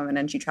a Black woman,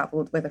 and she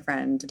traveled with a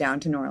friend down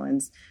to New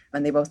Orleans,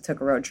 and they both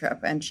took a road trip.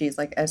 And she's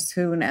like, as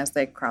soon as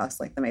they crossed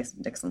like the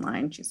Mason-Dixon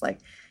line, she's like,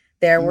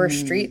 There were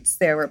streets,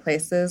 there were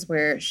places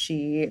where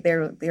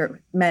there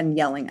were men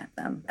yelling at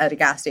them at a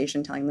gas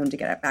station, telling them to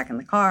get back in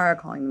the car,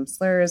 calling them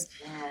slurs.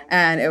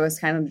 And it was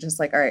kind of just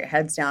like, all right,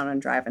 heads down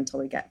and drive until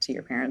we get to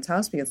your parents'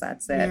 house, because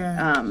that's it.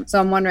 Yeah. So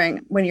I'm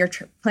wondering, when you're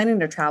planning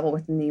to travel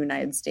within the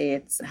United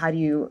States, how do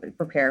you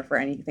prepare for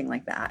anything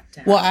like that?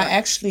 Well,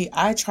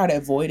 I try to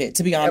avoid it,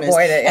 to be honest.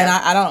 Avoid it,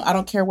 yeah. And I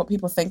don't care what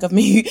people think of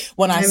me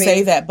when I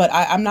say that, but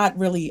I'm not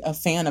really a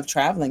fan of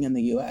traveling in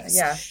the U.S.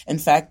 Yeah. In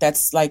fact,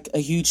 that's like a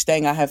huge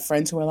thing. I have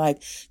friends who are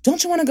like,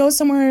 don't you want to go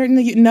somewhere?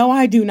 No,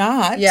 I do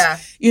not. Yeah.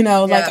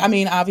 Like, I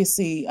mean,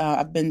 obviously,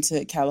 I've been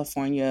to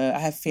California. I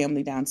have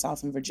family down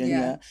south in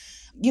Virginia.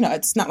 Yeah.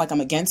 It's not like I'm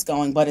against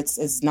going, but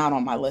it's not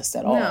on my list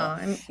at all.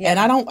 And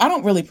I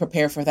don't really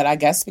prepare for that, I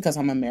guess, because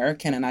I'm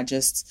American and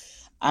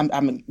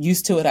I'm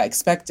used to it. I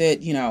expect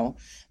it,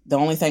 The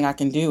only thing I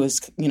can do is,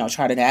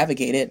 try to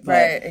navigate it. But,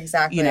 right,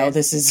 exactly.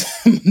 This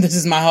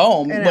is my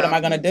home. What am I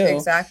going to do?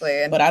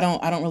 Exactly. But I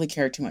don't really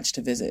care too much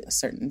to visit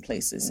certain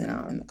places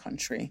in the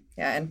country.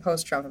 Yeah, and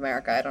post-Trump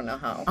America, I don't know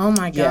how. Oh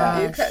my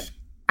gosh. You could.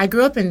 I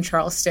grew up in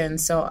Charleston,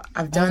 so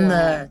I've done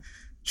the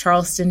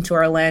Charleston to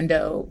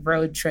Orlando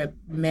road trip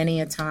many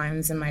a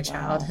times in my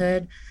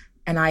childhood.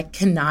 And I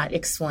cannot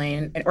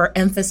explain or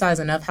emphasize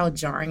enough how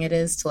jarring it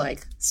is to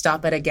like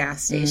stop at a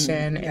gas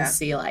station and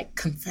see like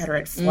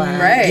Confederate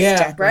flags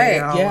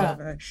decorated all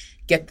over,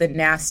 get the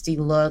nasty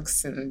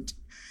looks and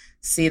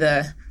see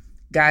the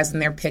guys in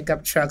their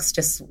pickup trucks.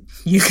 Just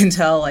you can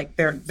tell like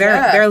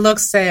their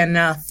looks say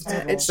enough.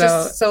 It's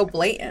just so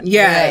blatant.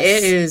 Yeah,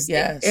 it is.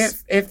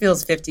 Yes. It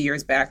feels 50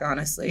 years back,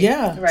 honestly.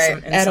 Yeah,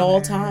 right. At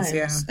all times.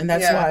 Yeah. And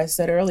that's why I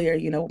said earlier,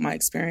 my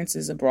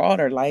experiences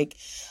abroad are like,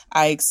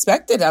 I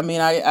expected. I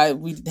mean,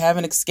 we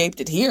haven't escaped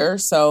it here,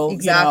 so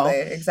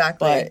exactly.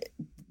 But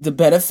the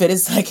benefit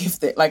is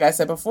like I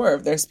said before,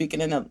 if they're speaking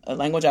in a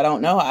language I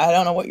don't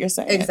know what you're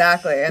saying.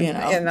 Exactly, and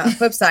and the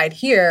flip side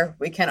here,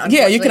 we can't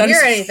unfortunately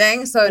hear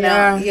anything. So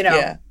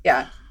now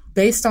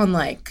based on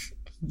like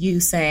you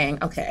saying,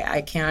 okay,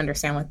 I can't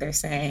understand what they're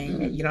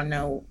saying. You don't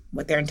know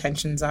what their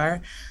intentions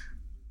are.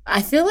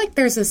 I feel like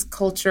there's this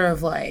culture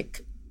of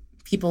like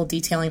people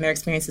detailing their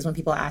experiences when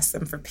people ask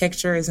them for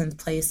pictures in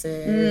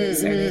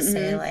places, or they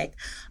say like,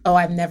 "Oh,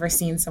 I've never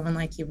seen someone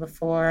like you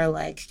before.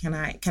 Like, can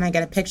I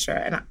get a picture?"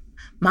 And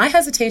my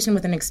hesitation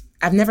with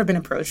I've never been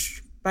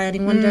approached by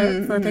anyone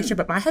for a picture,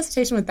 but my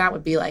hesitation with that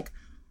would be like,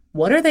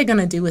 what are they going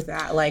to do with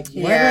that? Like,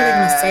 what are they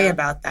going to say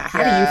about that?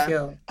 How do you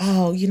feel?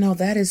 Oh,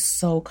 that is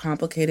so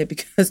complicated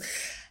because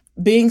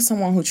being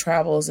someone who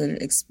travels and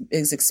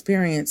is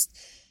experienced,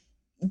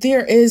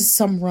 there is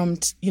some room,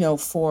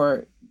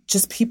 for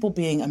just people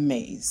being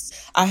amazed.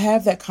 I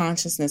have that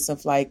consciousness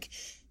of like,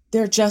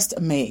 they're just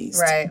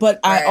amazed. Right. But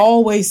I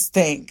always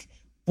think,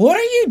 what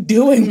are you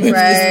doing with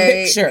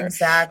this picture?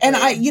 Exactly. And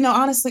I,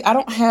 honestly, I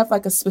don't have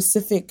like a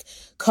specific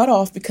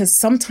cutoff because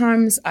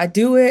sometimes I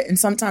do it and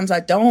sometimes I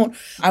don't.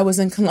 I was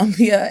in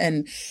Colombia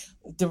and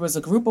there was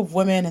a group of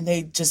women and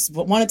they just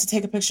wanted to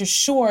take a picture,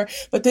 sure.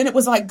 But then it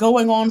was like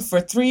going on for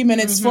 3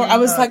 minutes. I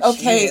was like,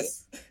 okay,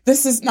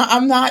 this is not,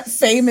 I'm not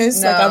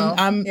famous. No.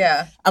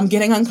 Like I'm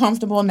getting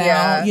uncomfortable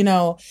now,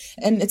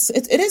 and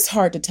it is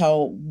hard to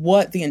tell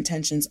what the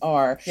intentions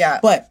are. Yeah.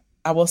 But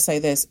I will say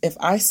this, if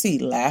I see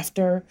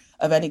laughter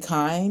of any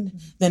kind,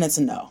 then it's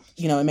a no.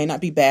 It may not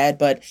be bad,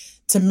 but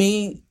to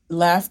me,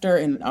 laughter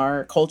in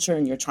our culture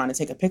and you're trying to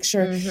take a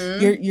picture,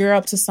 you're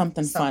up to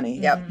something funny.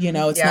 Yep.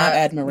 It's not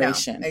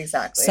admiration. No,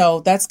 exactly. So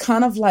that's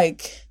kind of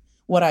like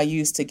what I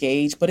use to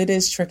gauge, but it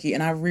is tricky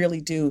and I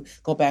really do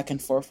go back and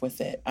forth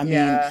with it. I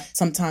mean,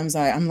 sometimes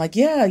I'm like,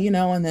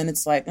 and then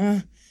it's like,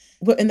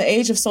 but in the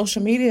age of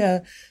social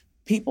media,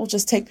 people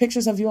just take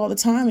pictures of you all the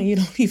time and you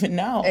don't even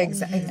know.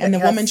 Exactly. And the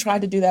woman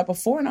tried to do that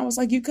before and I was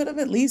like, you could have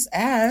at least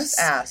asked.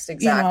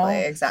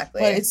 Exactly.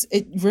 But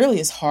it really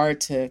is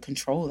hard to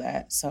control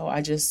that. So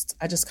I just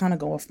kind of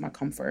go off my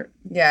comfort.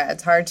 Yeah,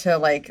 it's hard to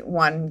like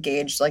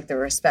gauge like the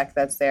respect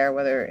that's there,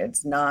 whether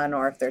it's none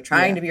or if they're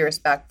trying to be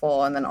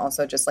respectful, and then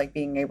also just like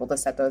being able to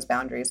set those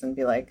boundaries and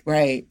be like,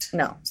 right.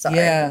 No, sorry,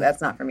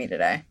 that's not for me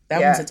today.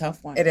 That one's a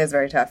tough one. It is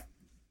very tough.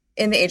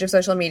 In the age of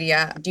social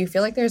media, do you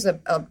feel like there's a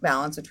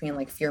balance between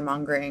like fear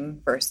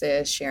mongering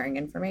versus sharing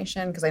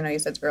information? Because I know you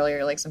said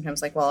earlier, like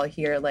sometimes like, well, I'll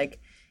hear like,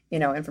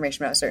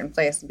 information about a certain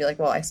place and be like,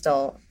 well, I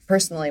still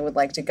personally would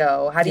like to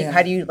go. How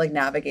do you like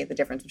navigate the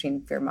difference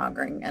between fear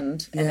mongering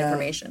and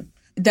information?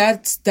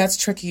 That's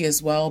tricky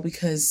as well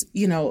because,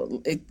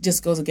 it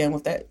just goes again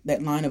with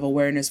that line of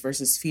awareness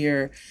versus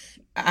fear.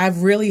 I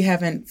really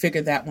haven't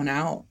figured that one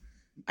out.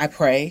 I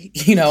pray,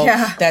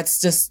 that's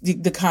just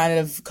the kind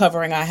of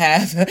covering I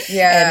have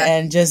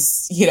and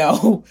just,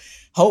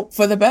 hope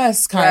for the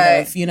best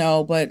kind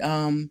of, but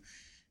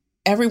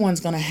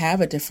everyone's going to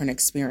have a different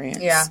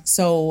experience. Yeah.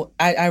 So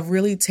I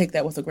really take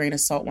that with a grain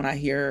of salt when I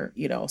hear,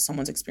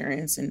 someone's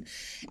experience, and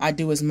I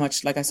do as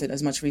much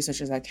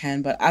research as I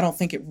can, but I don't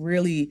think it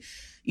really,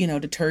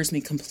 deters me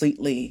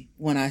completely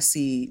when I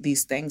see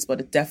these things,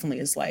 but it definitely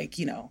is like,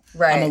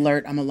 I'm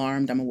alert, I'm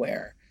alarmed, I'm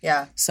aware.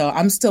 Yeah. So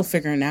I'm still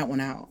figuring that one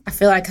out. I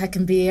feel like I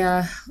can be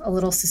a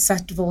little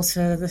susceptible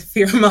to the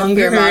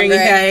fear-mongering. I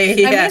mean,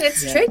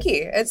 it's tricky.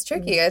 It's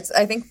tricky.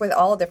 I think with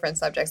all different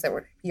subjects that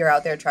you're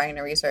out there trying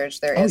to research,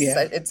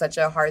 it's such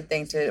a hard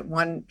thing to,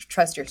 one,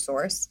 trust your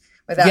source.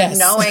 Without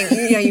knowing,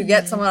 you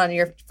get someone on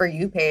your For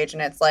You page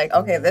and it's like,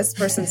 okay, this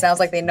person sounds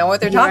like they know what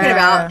they're talking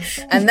about.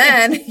 And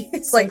then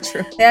it's like,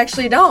 they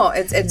actually don't.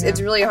 It's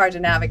really hard to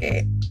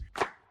navigate.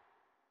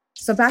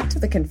 So back to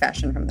the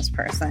confession from this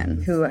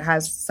person who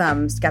has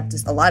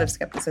a lot of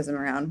skepticism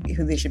around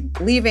who they should be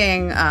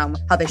believing,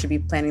 how they should be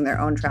planning their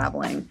own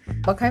traveling.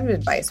 What kind of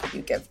advice would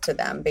you give to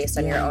them based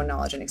on your own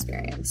knowledge and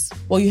experience?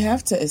 Well, you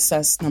have to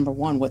assess, number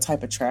one, what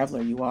type of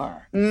traveler you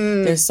are.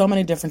 There's so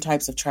many different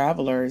types of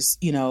travelers.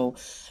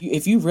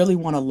 If you really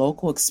want a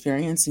local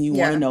experience and you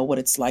want to know what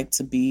it's like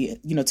to be,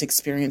 to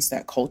experience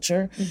that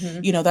culture,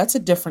 that's a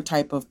different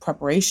type of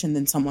preparation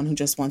than someone who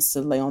just wants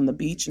to lay on the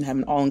beach and have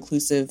an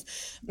all-inclusive,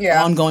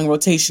 ongoing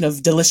rotation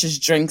of delicious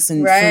drinks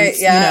and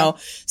fruits,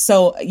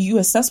 So you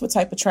assess what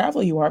type of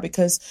traveler you are,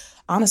 because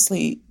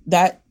honestly,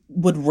 that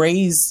would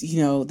raise,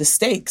 the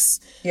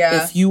stakes.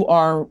 Yeah. If you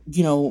are,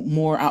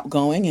 more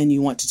outgoing and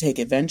you want to take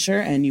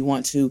adventure and you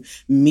want to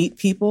meet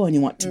people and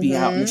you want to be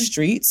out in the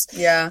streets.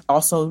 Yeah.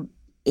 Also,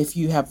 if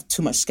you have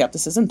too much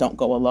skepticism, don't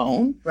go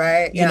alone.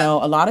 Right.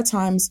 A lot of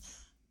times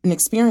an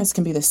experience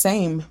can be the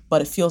same,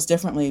 but it feels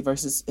differently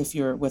versus if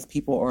you're with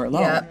people or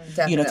alone. Yeah,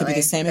 definitely. It could be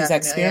the same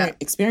exact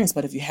experience,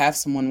 but if you have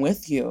someone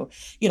with you,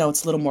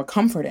 it's a little more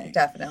comforting.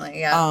 Definitely,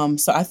 yeah.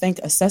 So I think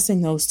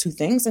assessing those two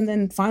things and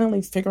then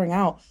finally figuring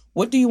out,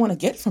 what do you want to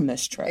get from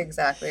this trip?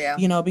 Exactly,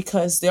 yeah.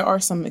 Because there are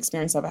some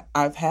experiences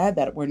I've had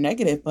that were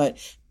negative, but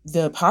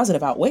the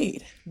positive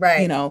outweighed.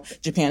 Right.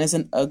 Japan is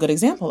a good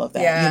example of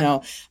that. Yeah.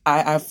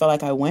 I felt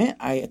like I went,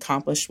 I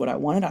accomplished what I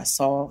wanted. I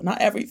saw not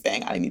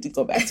everything. I didn't need to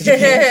go back to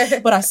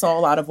Japan, but I saw a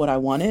lot of what I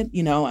wanted,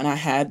 and I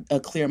had a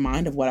clear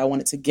mind of what I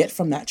wanted to get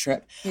from that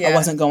trip. Yeah. I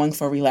wasn't going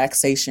for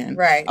relaxation.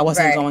 Right. I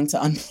wasn't going to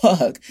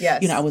unplug.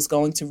 Yes. I was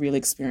going to really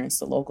experience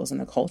the locals and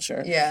the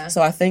culture. Yeah.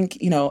 So I think,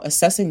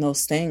 assessing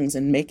those things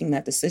and making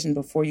that decision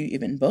before you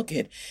even book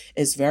it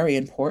is very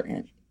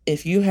important.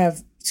 If you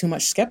have too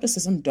much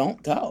skepticism,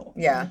 don't go.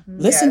 Yeah.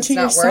 Listen to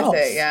yourself.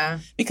 Worth it, yeah.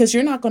 Because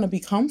you're not going to be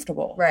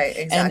comfortable. Right,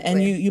 exactly.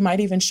 And you might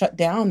even shut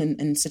down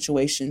in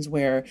situations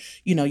where,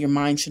 your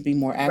mind should be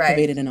more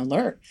activated and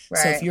alert.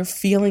 Right. So if you're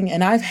feeling,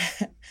 and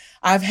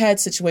I've had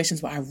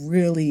situations where I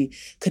really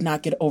could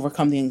not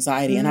overcome the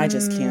anxiety and I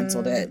just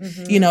canceled it,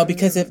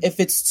 because if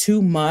it's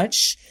too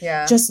much,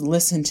 just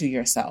listen to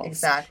yourself.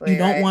 Exactly. You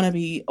don't want to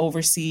be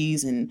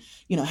overseas and,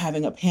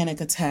 having a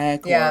panic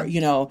attack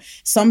or,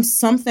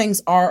 some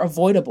things are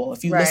avoidable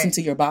if you listen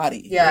to your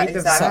body. Yeah, right?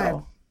 Exactly.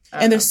 So,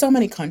 and there's so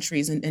many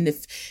countries, and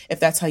if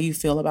that's how you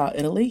feel about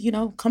Italy,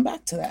 come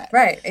back to that.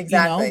 Right,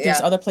 exactly.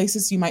 There's other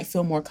places you might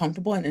feel more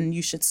comfortable, and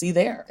you should see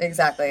there.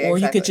 Exactly. Or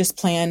you could just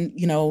plan,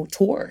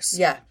 tours.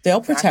 Yeah,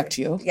 they'll protect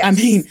you. Yes. I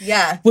mean,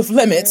 with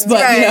limits, but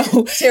to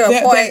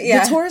a point.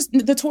 Yeah,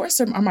 the tourists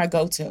are my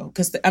go-to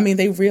because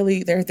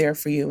they're there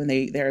for you, and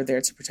they're there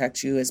to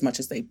protect you as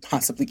much as they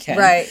possibly can.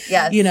 Right.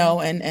 Yeah.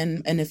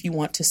 And if you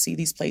want to see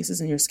these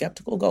places and you're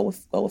skeptical, go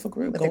with a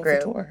group. Go with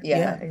a tour.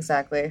 Yeah,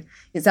 exactly.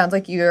 It sounds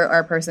like you are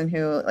a person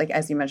who, like,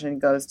 as you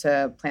mentioned, goes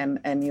to plan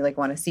and you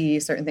want to see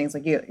certain things.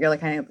 Like you're like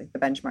kind of like the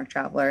benchmark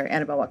traveler.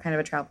 Annabelle, what kind of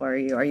a traveler are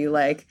you? Are you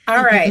like,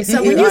 all right?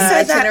 So when you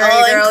said that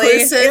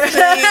all-inclusive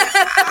thing,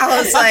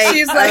 I was like,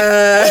 she's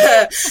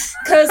like,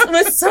 because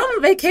with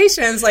some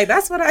vacations, like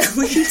that's what I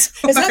lean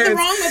towards. There's nothing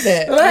wrong with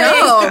it.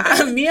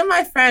 No, me and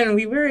my friend,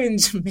 we were in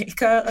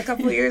Jamaica a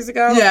couple of years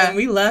ago, and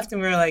we left and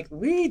we were like,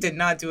 we did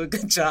not do a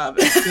good job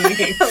at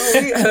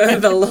seeing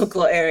the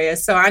local area.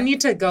 So I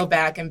need to go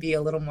back and be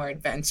a little more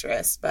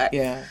adventurous, but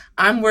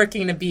I'm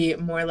working to be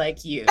more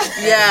like you.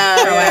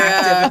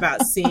 Proactive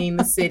about seeing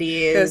the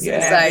cities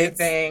and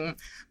everything.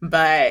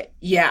 But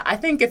I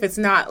think if it's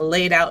not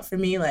laid out for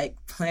me, like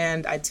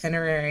planned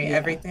itinerary,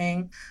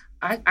 everything,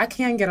 I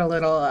can get a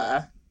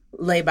little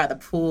lay by the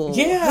pool.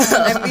 Yeah.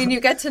 I mean, you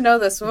get to know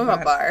the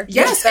swim-up bar.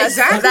 Yes,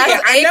 exactly.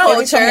 I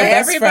know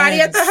everybody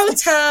at the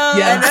hotel.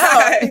 Yeah.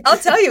 I know. I'll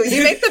tell you,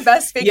 you make the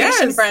best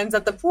vacation friends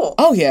at the pool.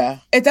 Oh, yeah.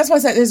 That's why I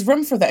said there's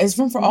room for that. There's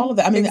room for all of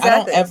that. I mean,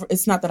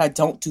 it's not that I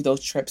don't do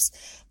those trips,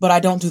 but I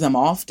don't do them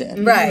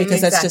often. Right.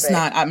 Because that's just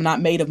I'm not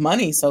made of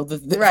money. So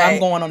if I'm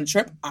going on a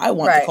trip, I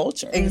want the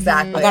culture.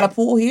 Exactly. I got a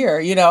pool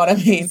here, you know what I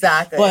mean?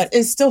 Exactly. But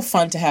it's still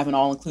fun to have an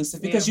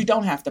all-inclusive because you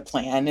don't have to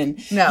plan.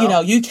 And,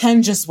 you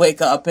can just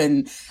wake up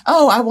and,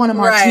 I want a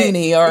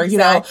martini or,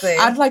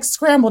 I'd like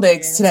scrambled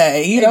eggs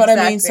today. You know what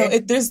I mean? So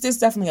there's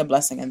definitely a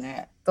blessing in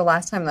that. The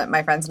last time that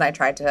my friends and I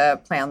tried to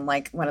plan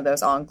like one of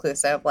those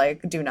all-inclusive,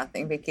 like do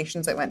nothing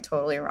vacations, it went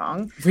totally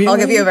wrong. Really? I'll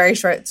give you a very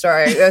short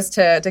story. It was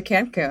to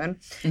Cancun,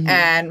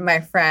 and my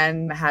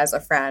friend has a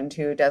friend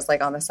who does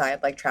like on the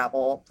side like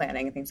travel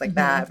planning and things like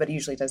that, but he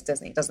usually does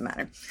Disney. It doesn't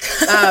matter.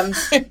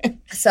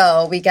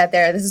 So we get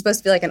there. This is supposed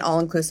to be like an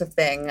all-inclusive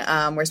thing.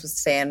 We're supposed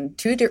to stay in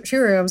two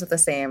rooms at the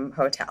same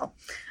hotel.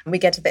 We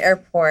get to the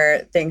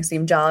airport. Things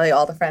seem jolly.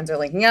 All the friends are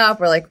linking up.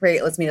 We're like,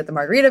 great, let's meet at the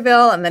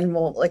Margaritaville, and then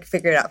we'll like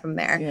figure it out from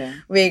there. Yeah.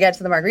 we get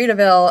to the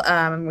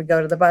Margaritaville. We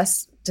go to the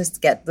bus,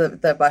 just get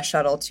the bus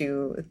shuttle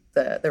to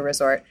the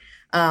resort.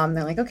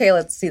 They're like, okay,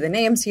 let's see the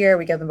names here.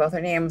 We give them both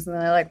their names. And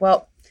then they're like,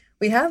 well,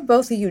 we have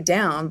both of you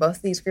down, both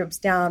of these groups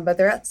down, but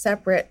they're at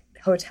separate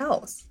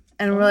hotels.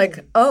 And we're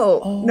like,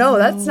 no,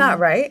 that's not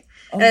right.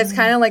 And it's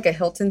kind of like a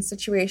Hilton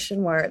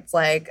situation where it's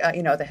like,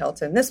 the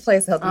Hilton this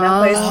place, the Hilton that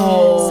place.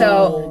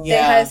 So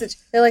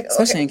they're like,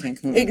 especially in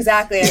Cancun.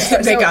 Exactly. So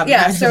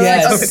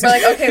we're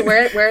like, okay,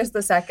 where's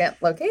the second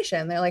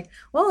location? They're like,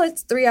 well,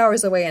 it's 3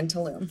 hours away in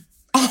Tulum.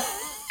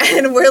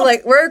 And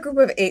we're a group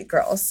of 8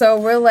 girls. So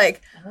we're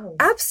like,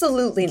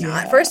 absolutely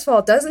not. First of all,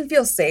 it doesn't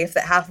feel safe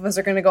that half of us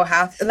are going to go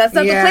half. And that's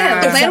not the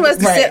plan. The plan was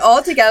to sit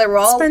all together. We're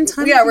all,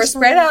 we're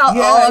spread out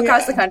all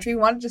across the country.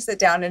 We wanted to sit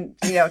down and,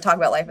 talk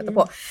about life at the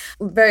pool.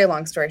 Very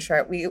long story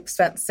short, we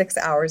spent 6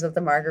 hours at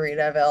the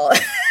Margaritaville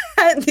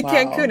at the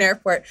Cancun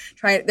airport.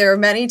 There were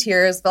many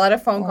tears, a lot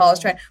of phone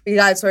calls. We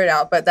got it sorted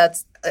out, but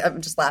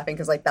I'm just laughing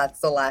because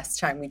that's the last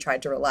time we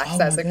tried to relax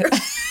as a group.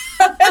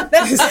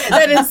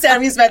 Then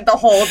instead we spent the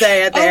whole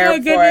day at the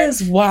airport. My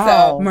goodness.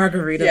 Wow. So,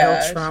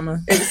 Margaritaville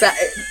trauma.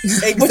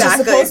 Exactly. Which is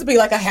supposed to be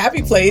like a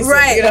happy place.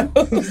 Right.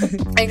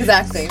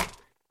 Exactly.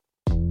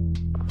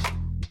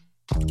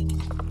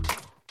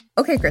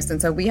 Okay, Kristen,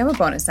 so we have a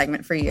bonus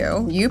segment for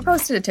you. You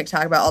posted a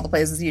TikTok about all the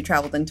places you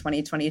traveled in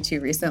 2022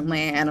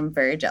 recently, and I'm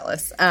very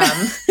jealous.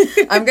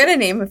 I'm going to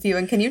name a few,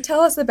 and can you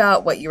tell us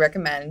about what you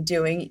recommend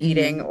doing,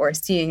 eating, or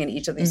seeing in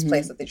each of these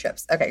places, the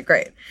trips? Okay,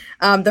 great.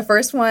 The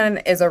first one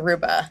is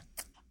Aruba.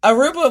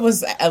 Aruba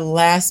was a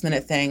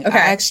last-minute thing. Okay.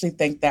 I actually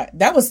think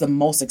that was the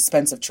most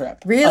expensive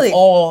trip. Really? Of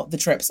all the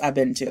trips I've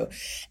been to.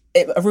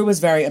 Aruba's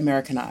very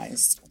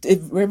Americanized. It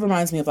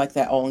reminds me of like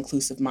that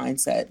all-inclusive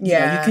mindset.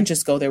 Yeah. You can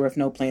just go there with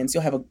no plans.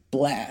 You'll have a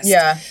blast.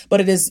 Yeah.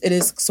 But it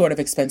is sort of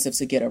expensive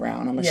to get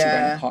around unless you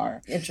rent a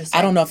car. Interesting.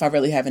 I don't know if I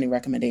really have any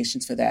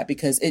recommendations for that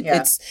because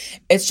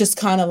it's just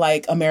kind of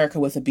like America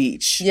with a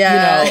beach.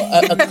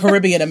 Yeah. A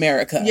Caribbean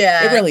America.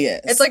 Yeah. It really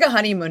is. It's like a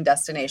honeymoon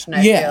destination,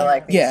 I feel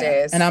like these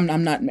days. And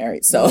I'm not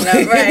married, so. No,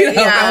 right.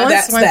 I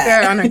once went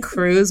there on a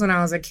cruise when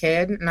I was a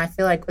kid, and I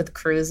feel like with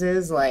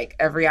cruises, like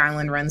every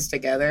island runs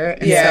together.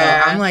 And so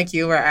I'm like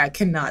you, where I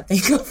cannot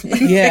think of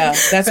one. Yeah,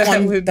 that's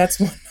one. That's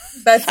one.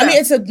 I mean,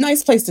 it's a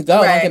nice place to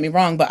go. Don't get me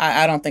wrong, but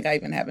I don't think I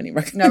even have any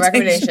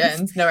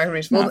recommendations. No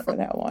recommendations. Not for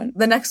that one.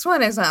 The next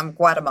one is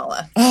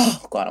Guatemala. Oh,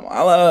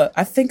 Guatemala!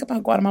 I think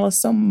about Guatemala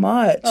so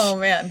much. Oh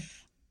man.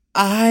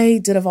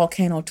 I did a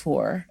volcano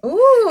tour.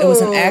 Ooh. It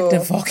was an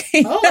active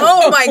volcano.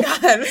 Oh my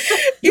God.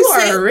 You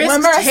are a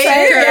risk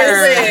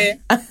taker.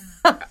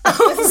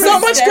 So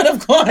much could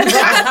have gone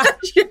wrong.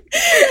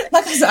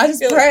 Like I said, I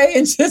just pray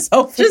and just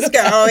hope. Just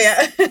go,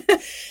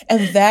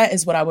 And that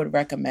is what I would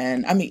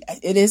recommend. I mean,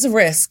 it is a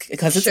risk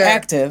because it's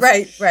active.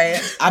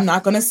 Right. I'm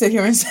not going to sit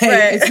here and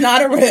say it's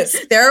not a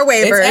risk. There are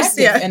waivers. It's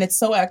active, and it's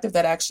so active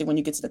that actually when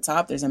you get to the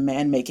top, there's a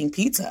man making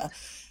pizza.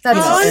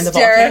 That's in the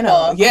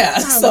volcano. Yeah.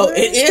 So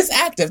it is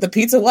active. The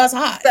pizza was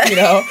hot,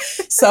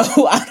 So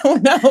I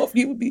don't know if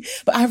you would be,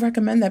 but I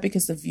recommend that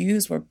because the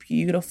views were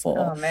beautiful.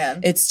 Oh man.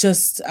 It's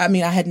just, I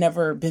mean, I had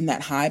never been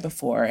that high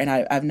before and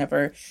I've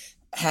never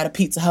had a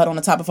Pizza Hut on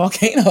the top of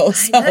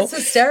volcanoes. So that's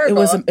hysterical.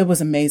 It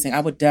was amazing. I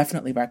would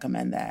definitely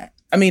recommend that.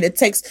 I mean, it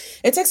takes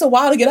a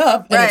while to get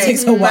up and it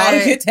takes a while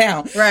to get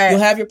down. Right.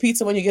 You'll have your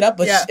pizza when you get up,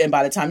 and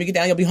by the time you get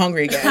down, you'll be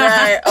hungry again.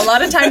 Right. A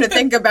lot of time to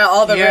think about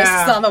all the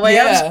risks on the way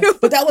up.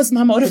 But that was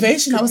my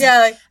motivation. I was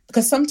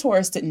because some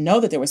tourists didn't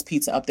know that there was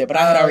pizza up there, but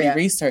I had already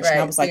researched and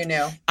I was like,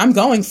 I'm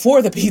going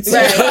for the pizza.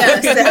 Right.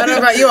 I don't know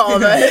about you all,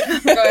 but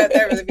I'm going out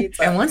there for the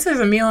pizza. And once there's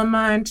a meal in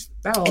mind,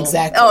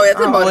 exactly. Oh, it's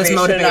a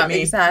motivation.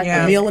 Exactly.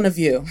 A meal and a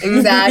view.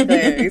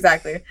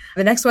 Exactly.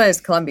 The next one is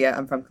Colombia.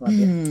 I'm from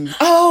Colombia.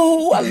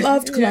 Oh, I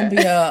loved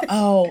Colombia.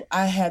 Oh,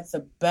 I had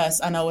the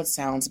best. I know it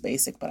sounds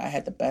basic, but I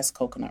had the best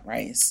coconut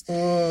rice.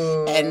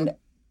 Ooh. And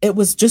it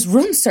was just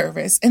room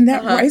service, and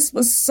that rice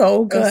was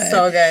so good. It was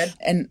so good.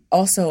 And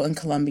also in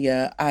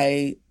Colombia,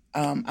 I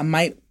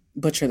might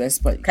butcher this,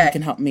 but you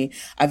can help me.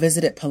 I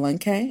visited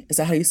Palenque. Is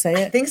that how you say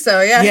it? I think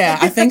so, yeah. Yeah,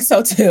 I think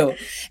so too.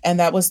 And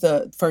that was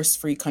the first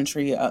free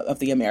country of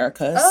the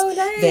Americas. Oh,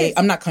 nice.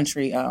 I'm not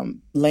country,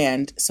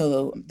 land.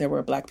 So there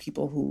were Black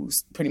people who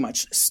pretty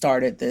much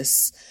started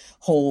this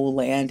whole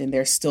land, and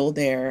they're still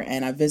there.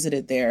 And I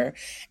visited there,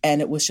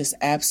 and it was just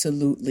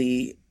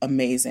absolutely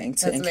amazing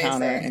to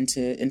encounter and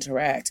to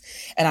interact.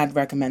 And I'd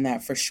recommend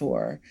that for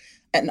sure.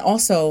 And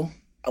also,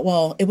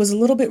 well, it was a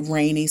little bit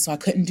rainy, so I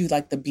couldn't do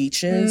like the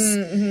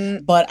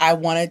beaches, but I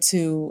wanted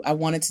to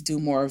do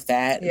more of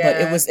that.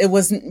 Yeah. But it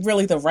wasn't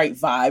really the right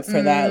vibe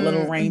for that,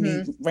 little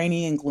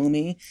rainy and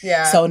gloomy.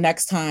 Yeah. So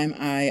next time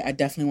I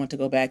definitely want to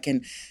go back.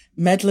 And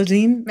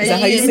Medellin, is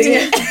that how you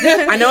say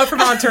it? I know it from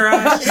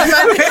Entourage.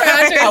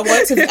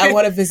 I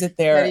want to visit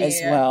there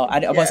as well.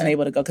 I wasn't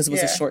able to go because it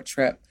was a short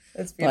trip.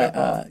 It's beautiful.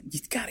 But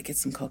you got to get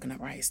some coconut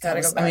rice.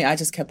 I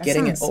just kept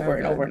getting it over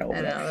and over and over.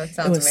 I know, that it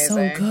sounds was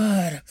amazing. so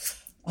good.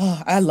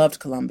 Oh, I loved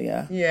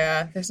Colombia.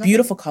 Yeah.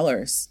 Beautiful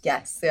colors.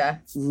 Yes, yeah.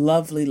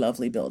 Lovely,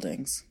 lovely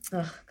buildings.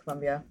 Oh,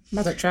 Colombia. I'm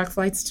about to track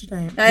flights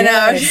today. I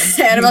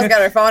know. Annabelle's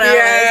got her phone out.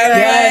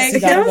 Yes, you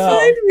gotta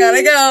go.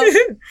 Gotta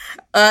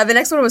go. The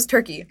next one was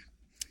Turkey.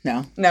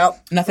 No.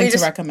 Nothing to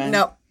recommend.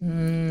 No.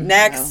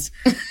 Next.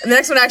 No. The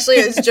next one actually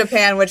is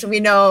Japan, which we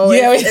know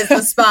is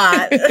the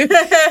spot.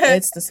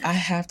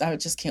 I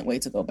just can't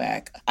wait to go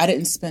back. I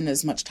didn't spend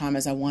as much time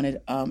as I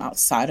wanted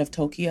outside of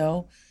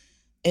Tokyo.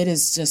 It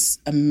is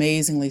just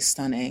amazingly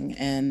stunning,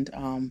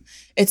 and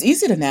it's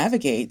easy to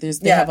navigate.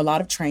 They have a lot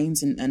of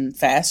trains and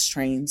fast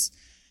trains.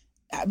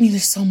 I mean,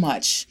 there's so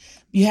much.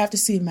 You have to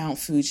see Mount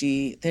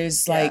Fuji.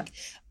 There's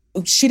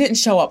she didn't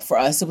show up for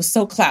us. It was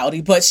so cloudy,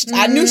 but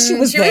I knew she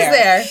was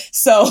there.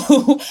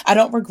 So I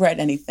don't regret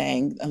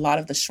anything. A lot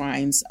of the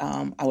shrines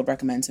I would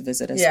recommend to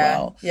visit as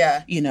well.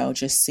 Yeah.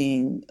 Just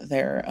seeing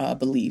their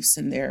beliefs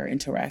and their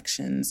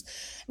interactions.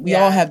 We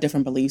all have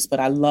different beliefs,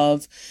 but I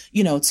love,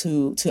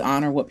 to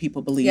honor what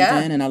people believe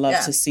in, and I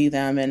love to see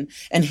them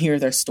and hear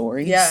their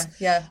stories.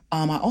 Yeah.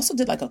 I also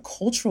did a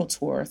cultural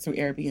tour through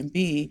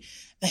Airbnb.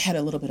 They had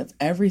a little bit of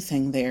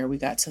everything there. We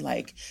got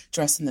to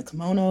dress in the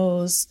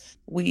kimonos.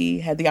 We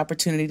had the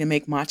opportunity to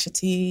make matcha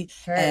tea.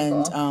 Very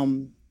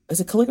cool.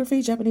 Is it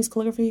calligraphy? Japanese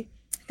calligraphy?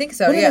 I think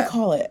so. What do they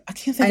call it? I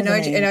can't think of the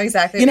name. I know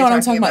exactly. You know what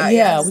I'm talking about?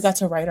 Yeah, yes. We got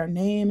to write our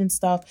name and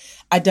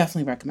stuff. I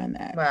definitely recommend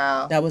that.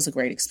 Wow, that was a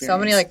great experience. So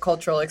many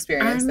cultural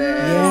experiences.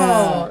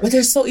 Yeah, but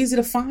they're so easy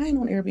to find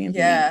on Airbnb.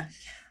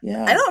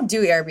 Yeah. I don't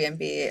do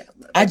Airbnb.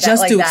 I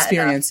just do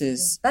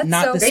experiences,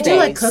 not the stays.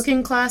 They do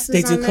cooking classes.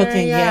 They do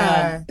cooking.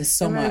 Yeah, it's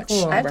so much.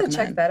 Cool. I have to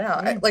check that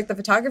out. The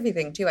photography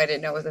thing too. I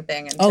didn't know was a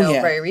thing until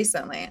very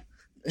recently.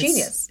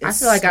 Genius. I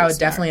feel like I would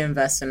definitely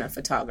invest in a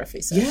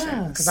photography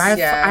session because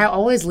I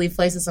always leave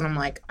places and I'm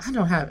like, I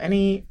don't have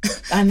any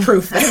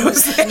proof that it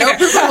was there. No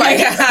proof of life.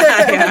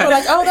 People are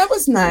like, oh, that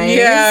was nice.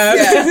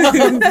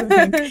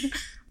 Yeah.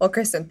 Well,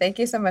 Kristen, thank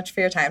you so much for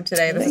your time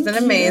today. This has been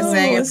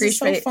amazing. This is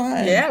so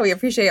fun. Yeah, we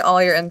appreciate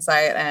all your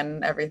insight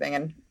and everything,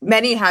 and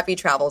many happy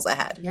travels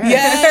ahead.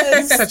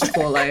 Yes. Such a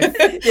cool life.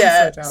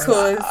 Yeah, so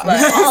cool.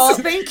 Oh,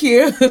 thank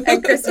you.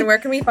 And Kristen, where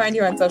can we find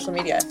you on social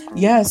media?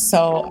 Yes,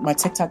 so my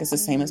TikTok is the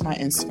same as my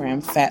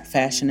Instagram, Fat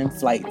Fashion and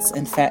Flights,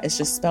 and fat is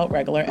just spelled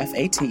regular,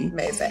 FAT.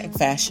 Amazing.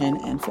 Fashion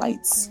and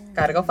Flights.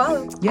 Gotta go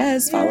follow.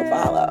 Yes,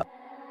 follow.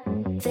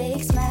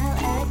 Fake smile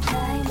at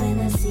night when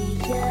I see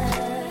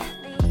ya.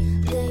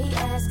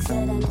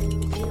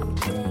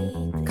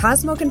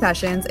 Cosmo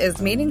Confessions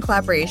is made in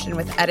collaboration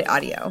with Edit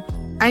Audio.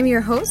 I'm your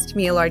host,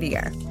 Mia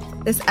Lardiere.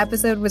 This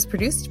episode was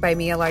produced by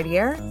Mia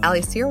Lardiere, Ali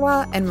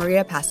Sirwa, and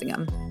Maria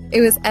Passingham. It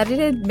was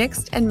edited,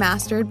 mixed, and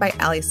mastered by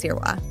Ali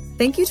Sirwa.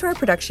 Thank you to our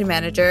production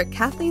manager,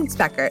 Kathleen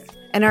Speckert,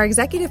 and our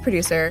executive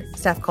producer,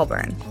 Steph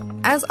Colburn.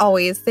 As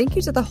always, thank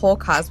you to the whole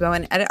Cosmo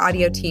and Edit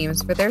Audio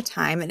teams for their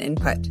time and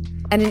input.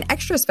 And an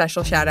extra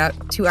special shout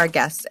out to our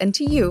guests and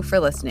to you for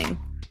listening.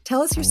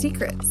 Tell us your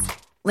secrets.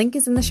 Link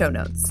is in the show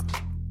notes.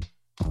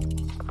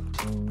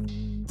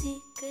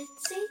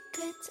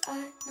 Secrets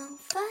are no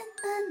fun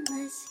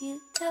unless you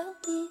tell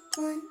me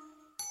one.